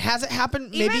listen. Has it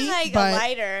happened? Even Maybe, like but a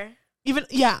lighter. even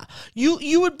yeah,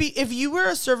 you would be if you were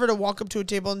a server to walk up to a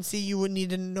table and see you would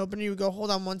need an opener. You would go, "Hold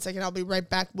on 1 second, I'll be right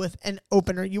back with an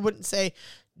opener." You wouldn't say,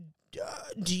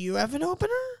 "Do you have an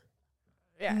opener?"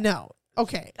 Yeah. No.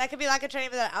 Okay. That could be like a training,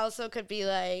 but that also could be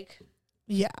like.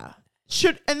 Yeah.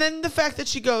 And then the fact that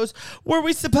she goes, "Were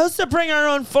we supposed to bring our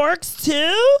own forks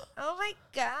too?" Oh my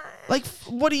god. Like,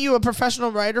 what are you, a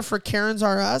professional writer for Karen's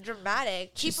R Us?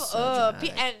 Dramatic. Just People, so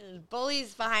dramatic. and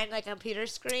bullies behind like a computer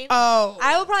screen. Oh.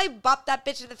 I will probably bop that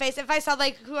bitch in the face if I saw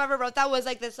like whoever wrote that was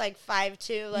like this like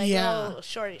 5'2", like Yeah. little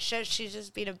short shit. She's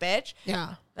just being a bitch.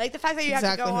 Yeah. Like the fact that you have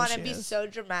Exactly to go who on she and be is. so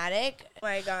dramatic. Oh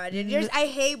my god, dude. I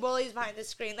hate bullies behind the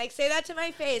screen. Like say that to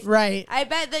my face. Right. I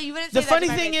bet that you wouldn't. The say funny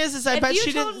that to my thing face. is I If bet you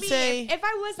she told didn't me- say- If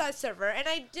I was that server and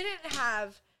I didn't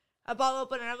have a bottle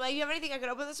opener, I'm like, you have anything I could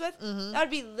open this with? Mm-hmm. That would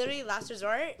be literally last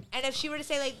resort. And if she were to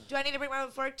say like, do I need to bring my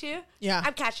own fork too? Yeah.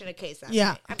 I'm catching a case. That Yeah.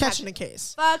 night. I'm Catching a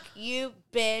case. Fuck you,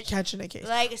 bitch. Catching a case.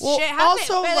 Like Well, shit happens.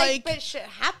 also, but, like- but shit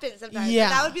happens sometimes. Yeah.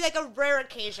 And that would be like a rare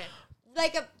occasion.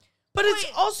 Like a. But it's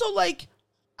point. also like,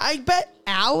 I bet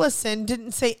Allison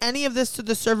didn't say any of this to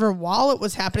the server while it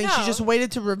was happening. She No. just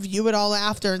waited to review it all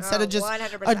after instead of just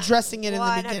 100%. addressing it in the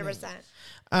beginning. 100%.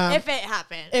 Um, If it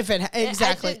happened.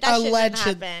 Exactly. That shit didn't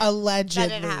Allegedly. happen. Allegedly.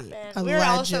 That didn't happen. We were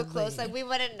all so close. Like we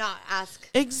wouldn't not ask.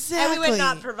 Exactly. And we would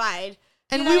not provide.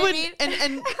 And You we know would, what I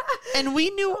mean? and we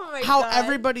knew Oh my how God.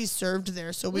 everybody served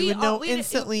there, so we would know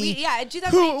instantly yeah,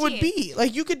 who it would be.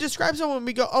 Like you could describe someone, and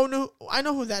we go, "Oh no, I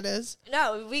know who that is."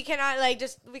 No, we cannot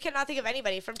we cannot think of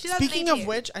anybody from 2018. Speaking of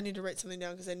which, I need to write something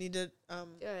down because I need to.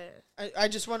 Do it. I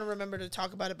just want to remember to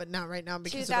talk about it, but not right now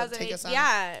because it'll take 2008. us on.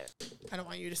 Yeah. I don't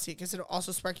want you to see it because it'll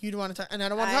also spark you to want to talk, and I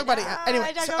don't want to talk about it yet.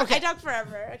 Anyway, I so, talk, okay. I talk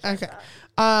forever. Okay.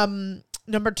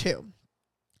 Number 2.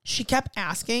 She kept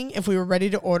asking if we were ready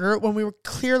to order when we were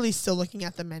clearly still looking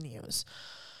at the menus.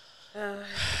 There's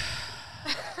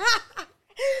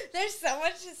so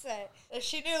much to say. If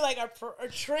she knew, like, our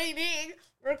training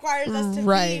requires us to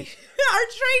Right. be... Our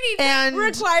training And-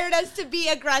 required us to be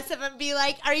aggressive and be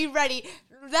like, are you ready?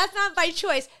 That's not by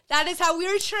choice. That is how we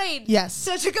were trained. Yes.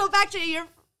 So to go back to your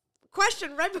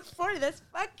question right before this,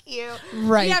 fuck you.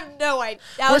 Right. We have no idea.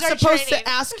 That We're was our supposed training. to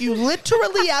ask you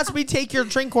literally as we take your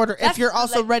drink order if That's you're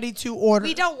also like- ready to order.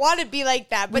 We don't want to be like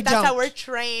that, We but that's how don't. we're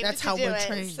trained. That's to how do we're it.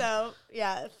 trained. So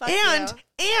yeah, fuck And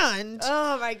you. and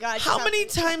Oh my god! how many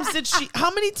times did she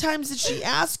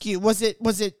ask you? Was it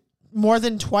more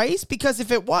than twice? Because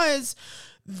if it was,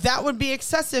 that would be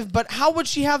excessive. But how would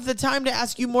she have the time to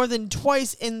ask you more than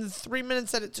twice in the 3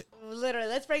 minutes that it took? Literally,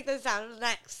 let's break this down.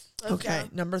 Next. Let's Okay, go.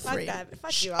 number Fuck 3. that.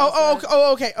 Fuck you.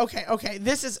 Okay.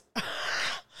 This is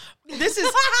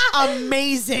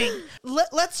amazing.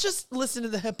 Let's just listen to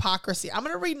the hypocrisy. I'm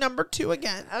going to read number 2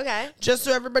 again. Okay. Just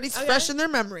so everybody's Okay. fresh in their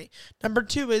memory. Number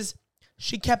 2 is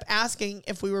she kept asking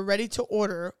if we were ready to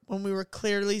order when we were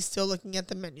clearly still looking at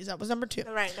the menus. That was number 2.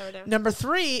 Right. No. Number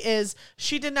 3 is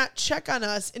she did not check on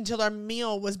us until our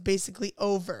meal was basically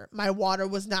over. My water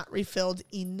was not refilled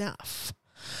enough.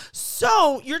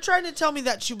 So you're trying to tell me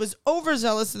that she was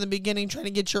overzealous in the beginning, trying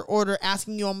to get your order,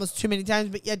 asking you almost too many times,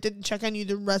 but yet didn't check on you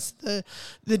the rest of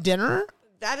the dinner?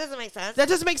 That doesn't make sense. That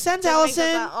doesn't make sense, Doesn't make Allison.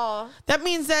 sense at all. That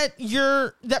means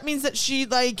that she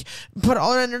like put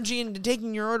all her energy into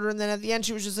taking your order, and then at the end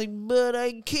she was just like, "But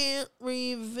I can't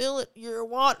refill it. Your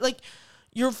water, like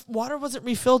your water wasn't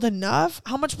refilled enough.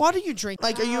 How much water you drink?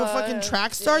 Like, are you a fucking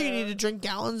track star? You need to drink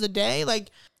gallons a day." Like,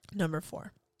 number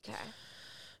 4, Okay.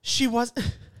 she was.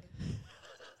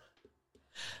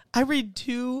 I read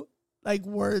 2 like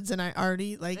words, and I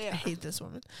already I hate this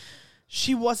woman.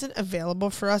 She wasn't available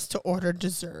for us to order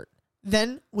dessert.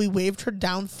 Then we waved her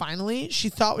down finally. She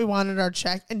thought we wanted our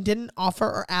check and didn't offer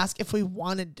or ask if we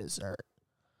wanted dessert.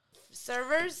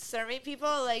 Servers serving people,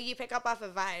 like, you pick up off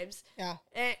of vibes. Yeah.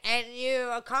 And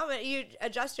you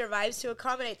adjust your vibes to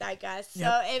accommodate that guest.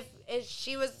 So if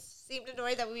she seemed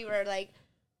annoyed that we were like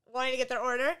wanting to get their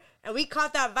order, and we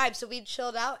caught that vibe, so we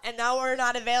chilled out, and now we're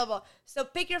not available. So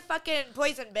pick your fucking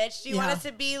poison, bitch. Do you want us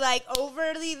to be like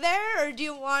overly there, or do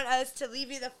you want us to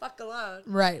leave you the fuck alone?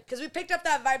 Right. Because we picked up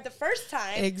that vibe the first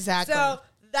time. Exactly. So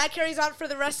that carries on for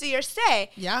the rest of your stay.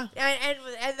 Yeah. And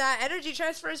that energy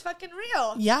transfer is fucking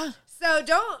real. Yeah. So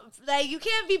you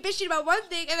can't be bitching about one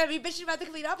thing and then be bitching about the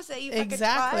complete opposite. You fucking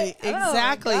Exactly. twat.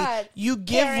 Exactly. Oh my God. You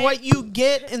give Karen. what you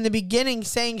get in the beginning,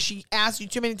 saying she asked you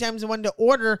too many times and when to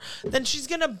order, then she's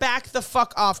going to back the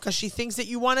fuck off because she thinks that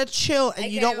you want to chill and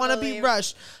you don't want to be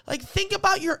rushed. Like, think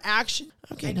about your action.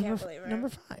 Okay, number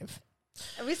 5.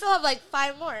 And we still have like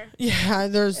 5 more. Yeah,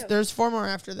 there's 4 more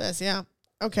after this. Yeah.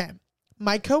 Okay.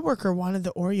 My coworker wanted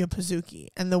the Oreo Pizookie,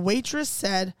 and the waitress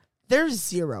said, "There's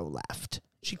 0 left."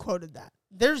 She quoted that.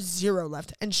 "There's 0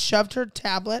 left," and shoved her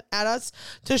tablet at us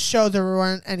to show there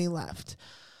weren't any left.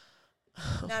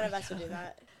 None of us would do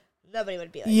that. Nobody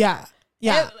would be like Yeah. that.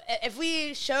 Yeah. If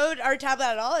we showed our tablet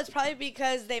at all, it's probably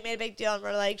because they made a big deal and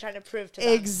we're like trying to prove to them.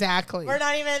 Exactly. We're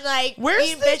not even like Where's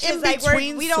being the bitches. Like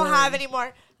in-between we don't story? have any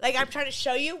more. Like, I'm trying to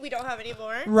show you we don't have any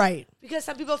more. Right. Because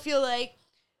some people feel like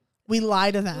We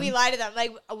lie to them. we lie to them.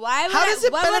 Like, why would How does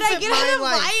it what would I benefit get my out of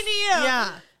life? lying to you?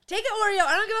 Yeah. Take an Oreo.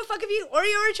 I don't give a fuck if you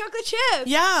Oreo or chocolate chip.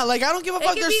 Yeah, like, I don't give a It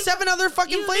fuck. could There's be- 7 other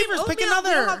fucking You flavors. need Pick oatmeal. We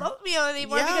don't have another. oatmeal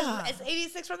anymore Yeah. because it's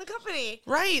 86 from the company.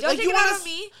 Right. Don't Like, take you it want out us on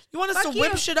me. You want us Fuck to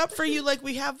whip you. shit up for you like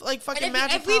we have like fucking And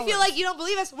magic if we feel powers. like you don't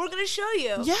believe us, we're gonna show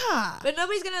you. Yeah. But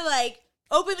nobody's gonna like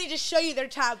openly just show you their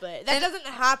tablet. That doesn't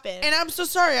happen. And I'm so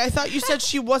sorry. I thought you said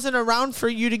she wasn't around for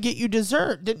you to get you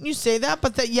dessert. Didn't you say that?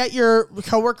 But that yet your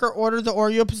coworker ordered the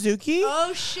Oreo Pizookie?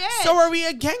 Oh shit. So are we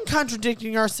again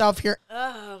contradicting ourselves here?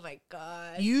 Oh my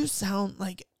god. You sound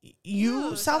like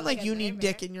You sound like a you need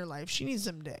nightmare. dick in your life. She needs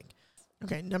some dick.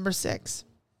 Okay, number 6.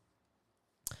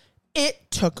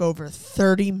 It took over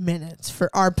 30 minutes for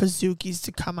our Pizookies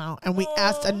to come out, and we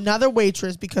asked another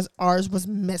waitress because ours was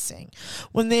missing.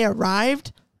 When they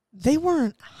arrived, they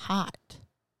weren't hot.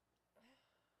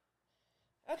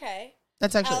 Okay.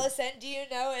 That's actually Allison, do you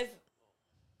know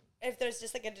if there's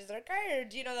just like a dessert guy, or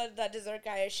do you know that that dessert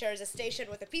guy shares a station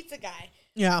with a pizza guy?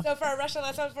 yeah. So for a restaurant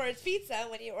that's known for its pizza,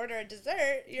 when you order a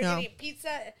dessert, you're Yeah. getting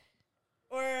pizza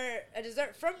or a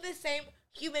dessert from the same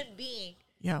human being.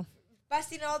 Yeah.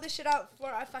 Busting all this shit out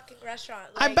for a fucking restaurant.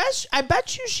 I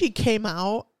bet you she came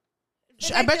out.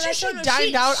 I bet you she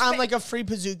dined out on like a free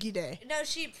Pizookie day. No,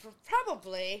 she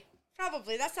probably.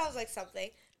 That sounds like something.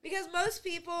 Because most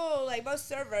people, like most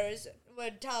servers,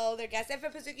 would tell their guests if a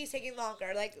Pizookie is taking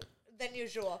longer, like than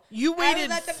usual. You I would waited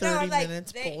let them 30 I'm like,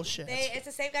 minutes. Bullshit. It's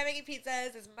the same guy making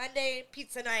pizzas. It's Monday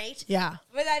pizza night. Yeah.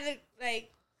 But I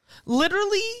like.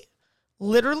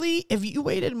 Literally, if you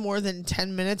waited more than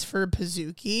 10 minutes for a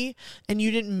Pizookie and you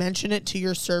didn't mention it to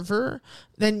your server,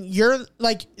 then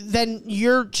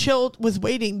you're chilled with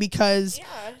waiting because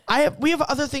we have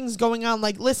other things going on.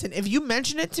 Like, listen, if you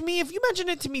mention it to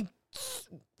me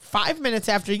 5 minutes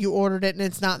after you ordered it and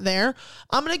it's not there,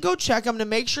 I'm going to go check. I'm going to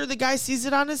make sure the guy sees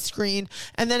it on his screen.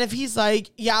 And then if he's like,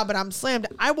 yeah, but I'm slammed,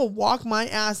 I will walk my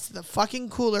ass to the fucking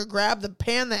cooler, grab the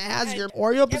pan that has your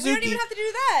Oreo Pizookie. We don't even have to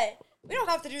do that. We don't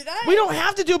have to do that. We don't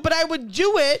have to do it, but I would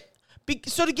do it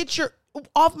so to get your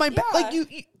off my back. Like you.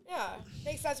 Yeah,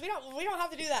 makes sense. We don't have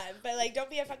to do that, but like, don't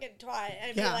be a fucking twat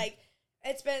and be Yeah. like,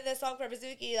 it's been this long for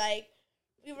Pizookie. Like,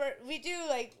 we do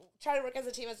like try to work as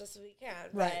a team as best as we can.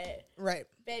 Right. Right.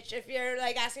 But bitch, if you're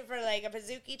like asking for like a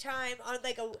Pizookie time on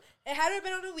like it had to have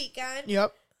been on a weekend.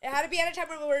 Yep. It had to be at a time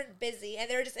when we weren't busy, and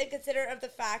they were just inconsiderate of the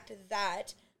fact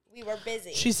that we were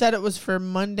busy. She said it was for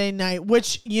Monday night,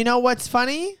 which, you know what's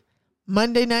funny?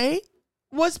 Monday night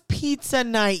was pizza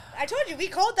night. I told you, we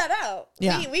called that out.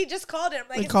 Yeah. We just called it. I'm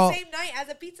like, it's called- the same night as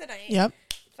a pizza night. Yep.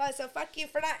 So fuck you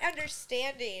for not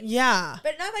understanding. Yeah.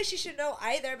 But not like she should know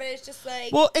either, but it's just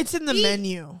like... Well, it's in the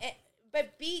menu.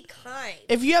 But be kind.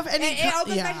 If you have any... It all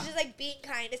goes back to just like being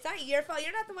kind. It's not your fault.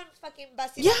 You're not the one fucking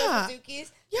busting Yeah. up those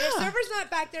Pizookies. Your Yeah. server's not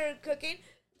back there cooking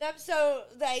them, so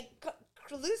like...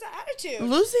 lose the attitude.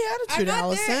 Lose the attitude, I'm not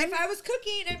Allison. there. If I was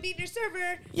cooking and being your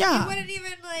server, Yeah. you wouldn't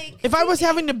even like... If I was see me.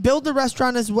 having to build the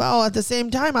restaurant as well at the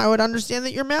same time, I would understand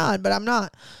that you're mad, but I'm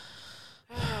not.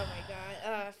 Oh my god.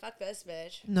 Fuck this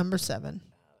bitch. Number 7.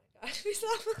 Oh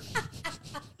my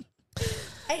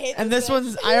god. I hate And this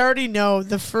one's, I already know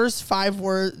the first 5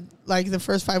 words, like the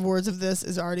first 5 words of this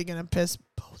is already going to piss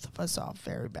both of us off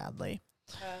very badly.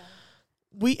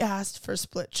 We asked for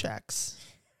split checks.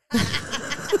 I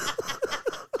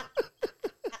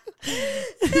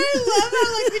love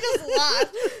how like we just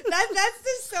laughed. That's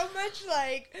just so much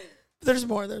like. There's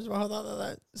more. Hold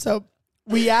on. So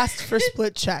we asked for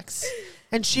split checks,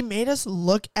 and she made us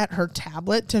look at her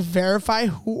tablet to verify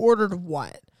who ordered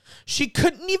what. She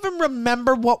couldn't even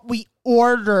remember what we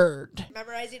ordered.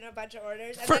 Memorizing a bunch of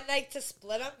orders and then like to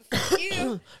split them. Fuck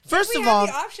you. First If of we all,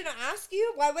 have the option to ask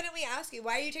you, why wouldn't we ask you?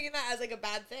 Why are you taking that as like a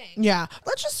bad thing? yeah,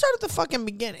 let's just start at the fucking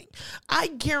beginning. I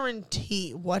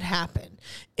guarantee what happened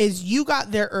is you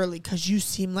got there early because you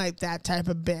seem like that type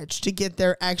of bitch to get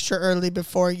there extra early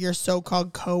before your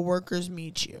so-called coworkers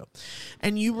meet you.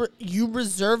 And you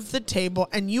reserved the table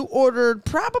and you ordered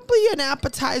probably an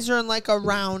appetizer and like a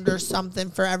round or something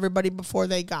for everybody before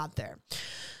they got there.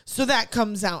 So that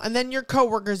comes out. And then your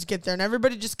coworkers get there and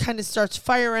everybody just kind of starts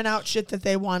firing out shit that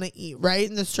they want to eat, right?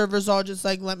 And the server's all just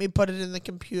like, let me put it in the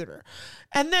computer.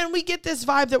 And then we get this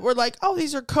vibe that we're like, oh,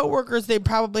 these are coworkers. They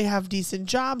probably have decent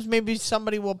jobs. Maybe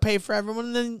somebody will pay for everyone.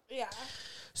 And then Yeah.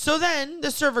 so then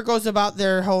the server goes about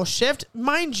their whole shift.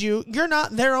 Mind you, you're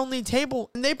not their only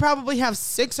table. And they probably have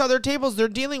 6 other tables they're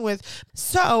dealing with.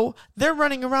 So they're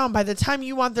running around. By the time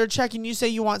you want their check and you say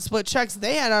you want split checks,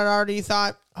 they had already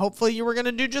thought, hopefully you were going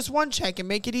to do just one check and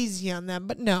make it easy on them.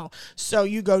 But no. So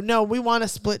you go, no, we want a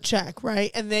split check, right?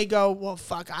 And they go, well,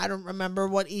 fuck, I don't remember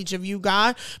what each of you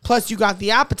got. Plus you got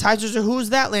the appetizers, or who's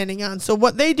that landing on? So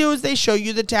what they do is they show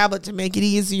you the tablet to make it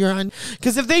easier on.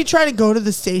 Because if they try to go to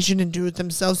the station and do it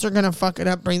themselves, they're going to fuck it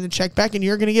up, bring the check back, and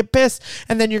you're going to get pissed.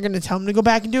 And then you're going to tell them to go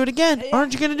back and do it again.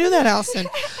 Aren't you going to do that, Allison?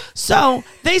 So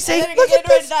they say, And then look at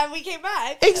this. time we came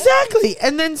back. Exactly.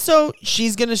 And then so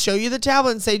she's going to show you the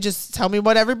tablet and say, just tell me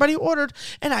what everybody ordered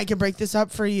and I can break this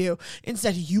up for you.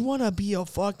 Instead, you want to be a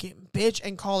fucking bitch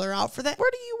and call her out for that?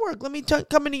 Where do you work? Let me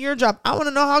come into your job. I want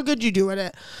to know how good you do at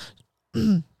it.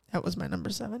 That was my number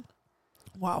 7.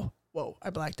 Wow. Whoa. I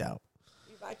blacked out.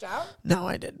 You backed out? No,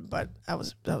 I didn't. But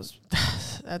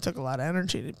that took a lot of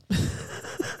energy.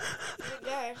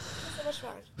 Yeah. So much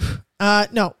fun.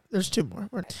 No, there's 2 more.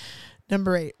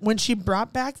 Number 8, when she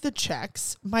brought back the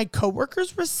checks, my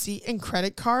coworker's receipt and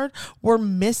credit card were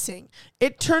missing.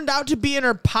 It turned out to be in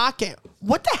her pocket.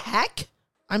 What the heck?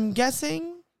 I'm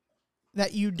guessing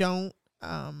that you don't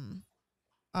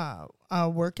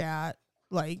work at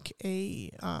like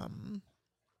a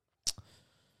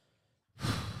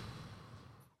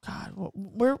God,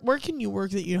 where can you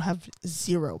work that you have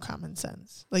 0 common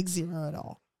sense? Like 0 at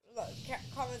all. Look,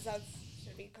 common sense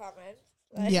should be common.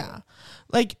 Like, Yeah.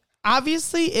 Like,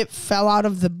 obviously, it fell out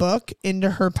of the book into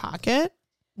her pocket,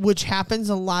 which happens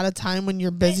a lot of time when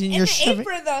you're busy and in you're the shoving.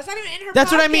 apron, though. It's not even in her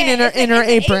That's pocket. what I mean, in It's her the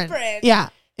apron. Yeah.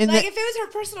 Like, if it was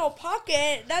her personal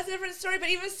pocket, that's a different story. But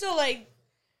even still, like...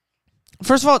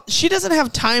 First of all, she doesn't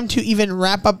have time to even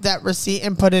wrap up that receipt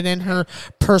and put it in her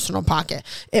personal pocket.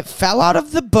 It fell out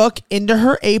of the book into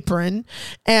her apron,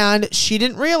 and she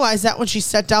didn't realize that when she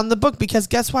set down the book, because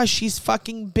guess why? She's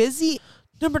fucking busy.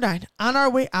 Number 9, on our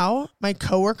way out, my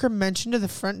coworker mentioned to the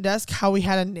front desk how we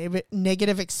had a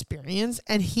negative experience,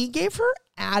 and he gave her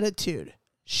attitude.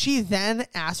 She then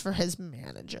asked for his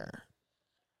manager.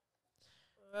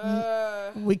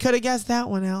 We could have guessed that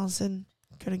one, Allison.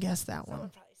 Could have guessed that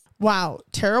one. Wow,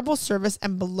 terrible service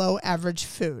and below average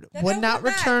food. Then Would don't not come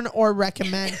back. return or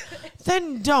recommend.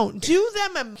 Then don't. Do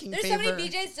them a fucking There's favor. so many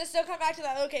BJs, just don't come back to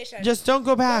that location. Just don't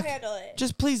go back. Don't handle it.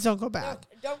 Just please don't go back.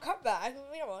 Don't come back.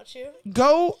 We don't want you.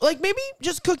 Go, like, maybe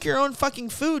just cook your own fucking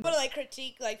food. But like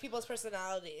critique like people's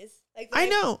personalities. Like I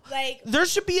know. Like There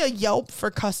should be a Yelp for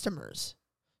customers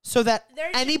so that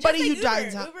there's anybody just who like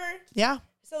dines Uber. out. Uber. Yeah.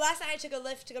 So last night I took a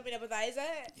Lyft to go meet up with Isa,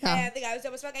 Yeah. and the guy was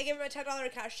dumb as fuck. I gave him a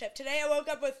 $10 cash tip. Today I woke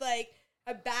up with like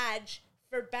a badge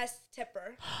for best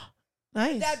tipper.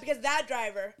 Nice. Because that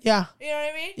driver. Yeah. You know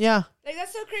what I mean? Yeah. Like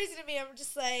that's so crazy to me. I'm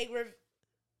just like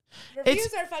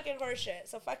reviews are fucking horseshit.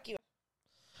 So fuck you.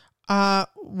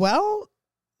 Well,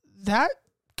 that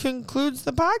concludes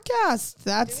the podcast.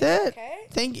 That's Did we do it. okay?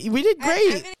 Thank you. We did I'm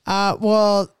great.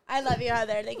 Well, I love you,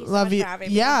 Heather. Thank you so love much you. for having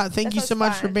me. Yeah, thank This you was so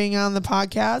much for fun. being on the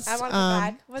podcast. I want to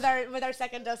come back with our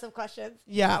second dose of questions.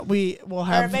 Yeah, we will Or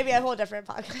have. maybe a whole different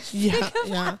podcast.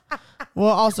 Yeah. We'll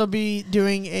also be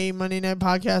doing a Monday night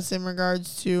podcast in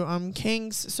regards to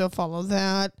kinks, so follow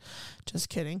that. Just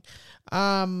kidding.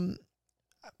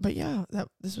 But yeah,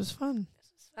 this was fun.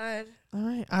 Fun. All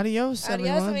right, adios, Adios,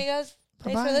 everyone. amigos.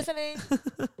 Thanks for Bye-bye.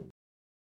 listening.